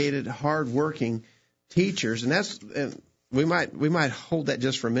 dedicated, hard-working teachers, and we might hold that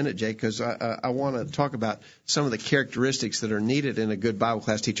just for a minute, Jake, because I want to talk about some of the characteristics that are needed in a good Bible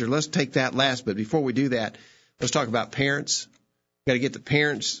class teacher. Let's take that last, but before we do that, let's talk about parents. Got to get the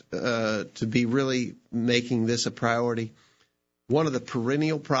parents to be really making this a priority. One of the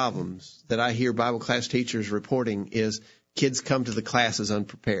perennial problems that I hear Bible class teachers reporting is kids come to the classes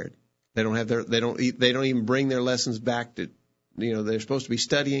unprepared. They don't even bring their lessons back to, they're supposed to be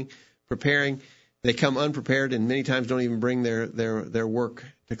studying, preparing. They come unprepared and many times don't even bring their work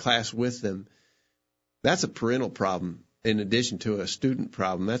to class with them. That's a parental problem in addition to a student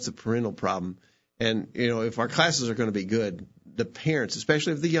problem. That's a parental problem. And, if our classes are going to be good, the parents,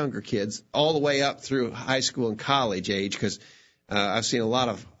 especially of the younger kids, all the way up through high school and college age, because I've seen a lot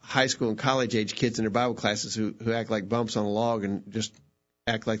of high school and college age kids in their Bible classes who act like bumps on a log and just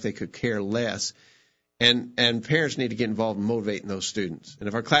act like they could care less. And parents need to get involved in motivating those students. And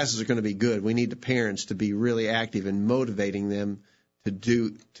if our classes are going to be good, we need the parents to be really active in motivating them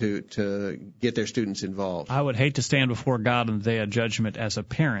to get their students involved. I would hate to stand before God on the day of judgment as a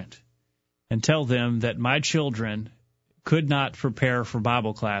parent and tell them that my children could not prepare for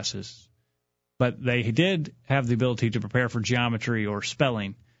Bible classes, but they did have the ability to prepare for geometry or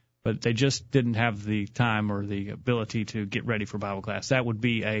spelling, but they just didn't have the time or the ability to get ready for Bible class. That would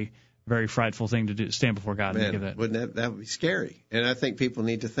be a very frightful thing to do, stand before God and give that. Wouldn't that would be scary? And I think people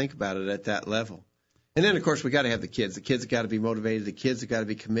need to think about it at that level. And then, of course, we got to have the kids. The kids have got to be motivated. The kids have got to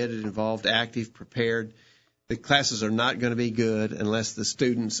be committed, involved, active, prepared. The classes are not going to be good unless the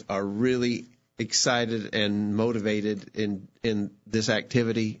students are really excited and motivated in this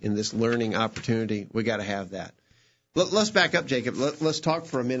activity, in this learning opportunity. We got to have that. Let's back up, Jacob. Let's talk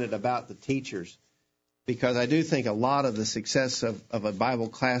for a minute about the teachers, because I do think a lot of the success of a Bible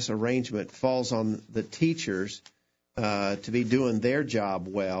class arrangement falls on the teachers to be doing their job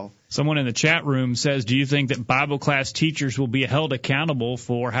well. Someone in the chat room says, do you think that Bible class teachers will be held accountable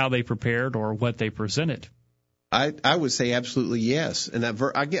for how they prepared or what they presented? I would say absolutely yes. And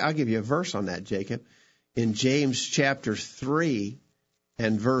I'll give you a verse on that, Jacob. In James chapter 3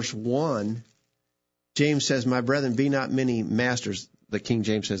 and verse 1, James says, "My brethren, be not many masters." The King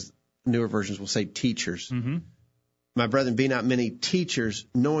James says, newer versions will say teachers. Mm-hmm. "My brethren, be not many teachers,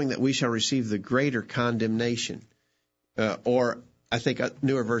 knowing that we shall receive the greater condemnation." Or I think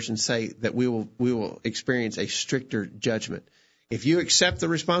newer versions say that we will experience a stricter judgment. If you accept the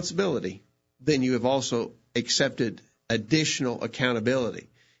responsibility, then you have also accepted additional accountability.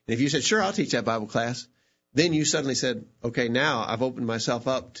 And if you said, sure, I'll teach that Bible class, then you suddenly said, okay, now I've opened myself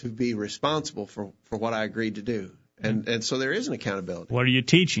up to be responsible for what I agreed to do. And so there is an accountability. What are you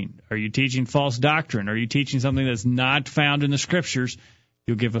teaching? Are you teaching false doctrine? Are you teaching something that's not found in the Scriptures?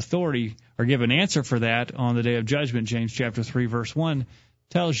 You'll give authority or give an answer for that on the day of judgment. James chapter 3, verse 1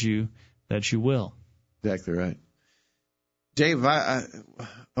 tells you that you will. Exactly right. Dave, a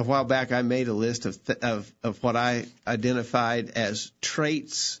while back I made a list of what I identified as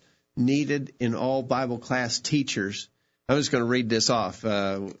traits needed in all Bible class teachers. I'm just going to read this off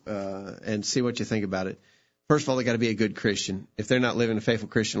and see what you think about it. First of all, they got to be a good Christian. If they're not living a faithful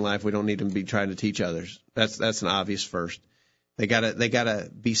Christian life, we don't need them to be trying to teach others. That's an obvious first. They gotta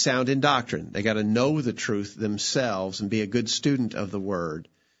be sound in doctrine. They got to know the truth themselves and be a good student of the Word.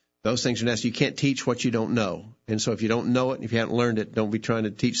 Those things are necessary. You can't teach what you don't know. And so if you don't know it, if you haven't learned it, don't be trying to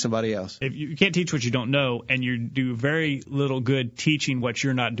teach somebody else. If you can't teach what you don't know, and you do very little good teaching what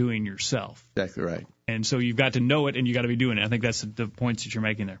you're not doing yourself. Exactly right. And so you've got to know it, and you got to be doing it. I think that's the points that you're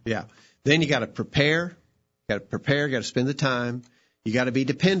making there. Yeah. Then you got to prepare. Got to spend the time. You got to be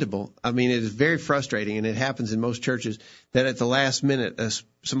dependable. I mean, it is very frustrating, and it happens in most churches, that at the last minute,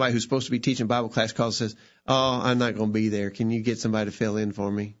 somebody who's supposed to be teaching Bible class calls and says, oh, I'm not going to be there. Can you get somebody to fill in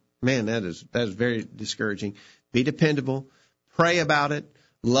for me? Man, that is very discouraging. Be dependable. Pray about it.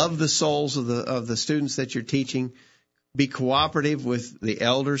 Love the souls of the students that you're teaching. Be cooperative with the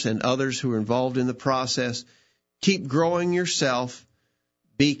elders and others who are involved in the process. Keep growing yourself.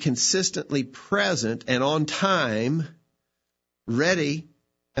 Be consistently present and on time, ready,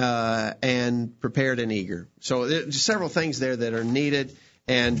 and prepared and eager. So there's several things there that are needed,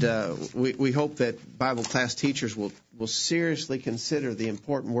 and we hope that Bible class teachers will seriously consider the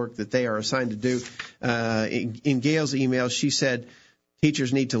important work that they are assigned to do. In Gail's email, she said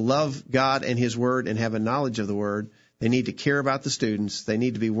teachers need to love God and His Word and have a knowledge of the Word. They need to care about the students. They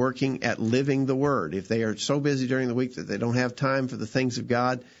need to be working at living the Word. If they are so busy during the week that they don't have time for the things of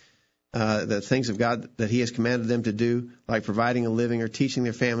God that He has commanded them to do, like providing a living or teaching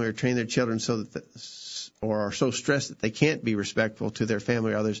their family or training their children, or are so stressed that they can't be respectful to their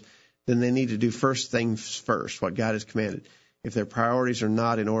family or others, then they need to do first things first, what God has commanded. If their priorities are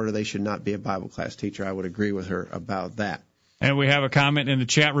not in order, they should not be a Bible class teacher. I would agree with her about that. And we have a comment in the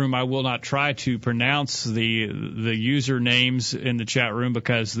chat room. I will not try to pronounce the usernames in the chat room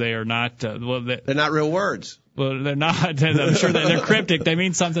because they are not they're not real words. Well, they're not. I'm sure that they're cryptic. They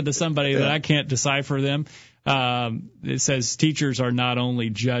mean something to somebody that I can't decipher them. It says teachers are not only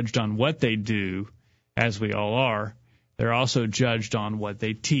judged on what they do, as we all are, they're also judged on what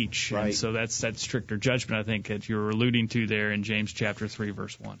they teach. Right. And so that's that stricter judgment, I think, that you're alluding to there in James chapter 3,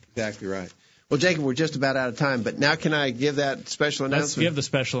 verse 1. Exactly right. Well, Jacob, we're just about out of time, but now can I give that special announcement? Let's give the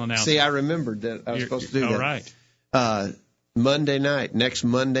special announcement. See, I remembered that I was supposed to do that. All right. Next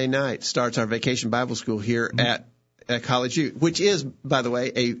Monday night, starts our Vacation Bible School here at College U, which is, by the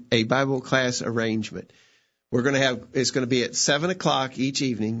way, a Bible class arrangement. It's going to be at 7 o'clock each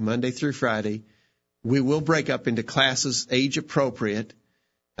evening, Monday through Friday. We will break up into classes age appropriate.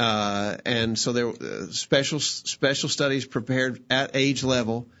 And so there special studies prepared at age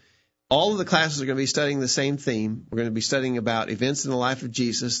level. All of the classes are going to be studying the same theme. We're going to be studying about events in the life of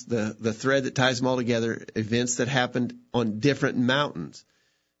Jesus, the thread that ties them all together, events that happened on different mountains.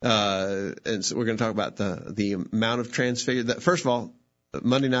 And so we're going to talk about the Mount of Transfiguration. First of all,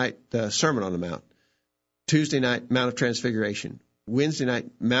 Monday night, Sermon on the Mount. Tuesday night, Mount of Transfiguration. Wednesday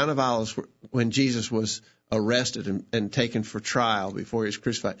night, Mount of Olives, when Jesus was arrested and taken for trial before he was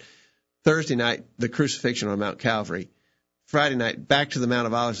crucified. Thursday night, the crucifixion on Mount Calvary. Friday night, back to the Mount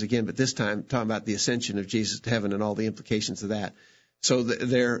of Olives again, but this time talking about the ascension of Jesus to heaven and all the implications of that. So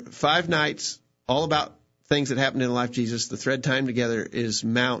there are 5 nights all about things that happened in the life of Jesus. The thread time together is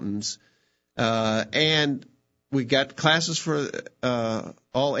mountains. And we got classes for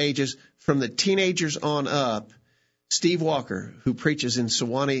all ages. From the teenagers on up, Steve Walker, who preaches in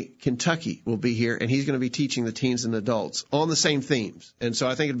Sewanee, Kentucky, will be here, and he's going to be teaching the teens and adults on the same themes. And so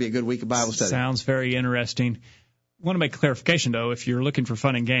I think it'll be a good week of Bible study. Sounds very interesting. I want to make a clarification, though. If you're looking for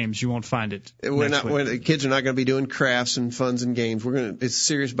fun and games, you won't find it. The kids are not going to be doing crafts and funs and games. It's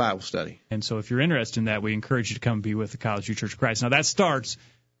serious Bible study. And so if you're interested in that, we encourage you to come and be with the College View Church of Christ. Now, that starts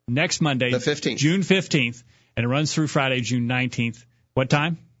next Monday, the 15th. June 15th, and it runs through Friday, June 19th. What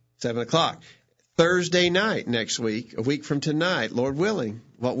time? 7 o'clock. Thursday night next week, a week from tonight, Lord willing,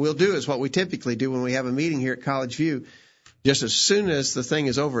 what we'll do is what we typically do when we have a meeting here at College View. Just as soon as the thing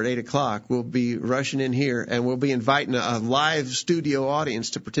is over at 8 o'clock, we'll be rushing in here, and we'll be inviting a live studio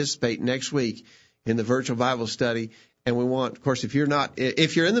audience to participate next week in the virtual Bible study. And we want, of course, if you're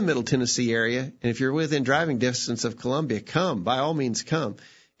in the Middle Tennessee area, and if you're within driving distance of Columbia, come. By all means, come.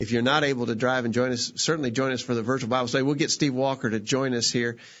 If you're not able to drive and join us, certainly join us for the virtual Bible study. We'll get Steve Walker to join us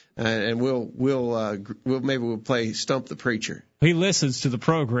here, and we'll play Stump the Preacher. He listens to the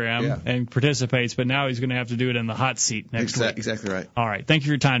program and participates, but now he's going to have to do it in the hot seat next week. Exactly right. All right. Thank you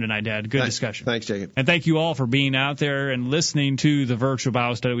for your time tonight, Dad. Good discussion. Thanks, Jacob. And thank you all for being out there and listening to the virtual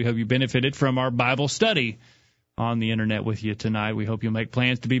Bible study. We hope you benefited from our Bible study on the internet with you tonight. We hope you'll make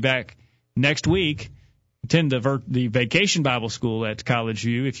plans to be back next week. Attend the Vacation Bible School at College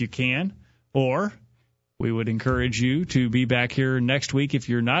View if you can, or we would encourage you to be back here next week. If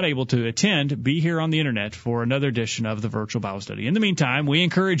you're not able to attend, be here on the internet for another edition of the virtual Bible study. In the meantime, we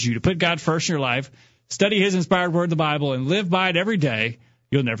encourage you to put God first in your life, study His inspired word, the Bible, and live by it every day.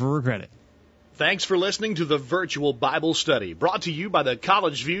 You'll never regret it. Thanks for listening to the Virtual Bible Study, brought to you by the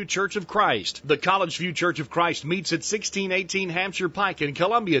College View Church of Christ. The College View Church of Christ meets at 1618 Hampshire Pike in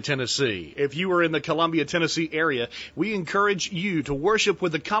Columbia, Tennessee. If you are in the Columbia, Tennessee area, we encourage you to worship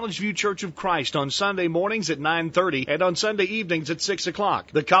with the College View Church of Christ on Sunday mornings at 9:30 and on Sunday evenings at 6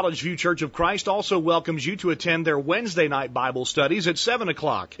 o'clock. The College View Church of Christ also welcomes you to attend their Wednesday night Bible studies at 7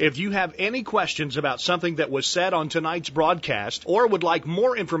 o'clock. If you have any questions about something that was said on tonight's broadcast or would like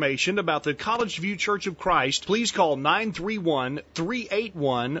more information about the College View Church of Christ, please call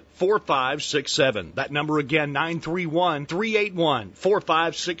 931-381-4567. That number again,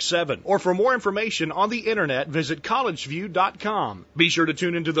 931-381-4567. Or for more information on the internet, visit collegeview.com. Be sure to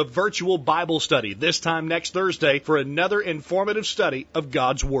tune into the virtual Bible study this time next Thursday for another informative study of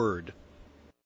God's Word.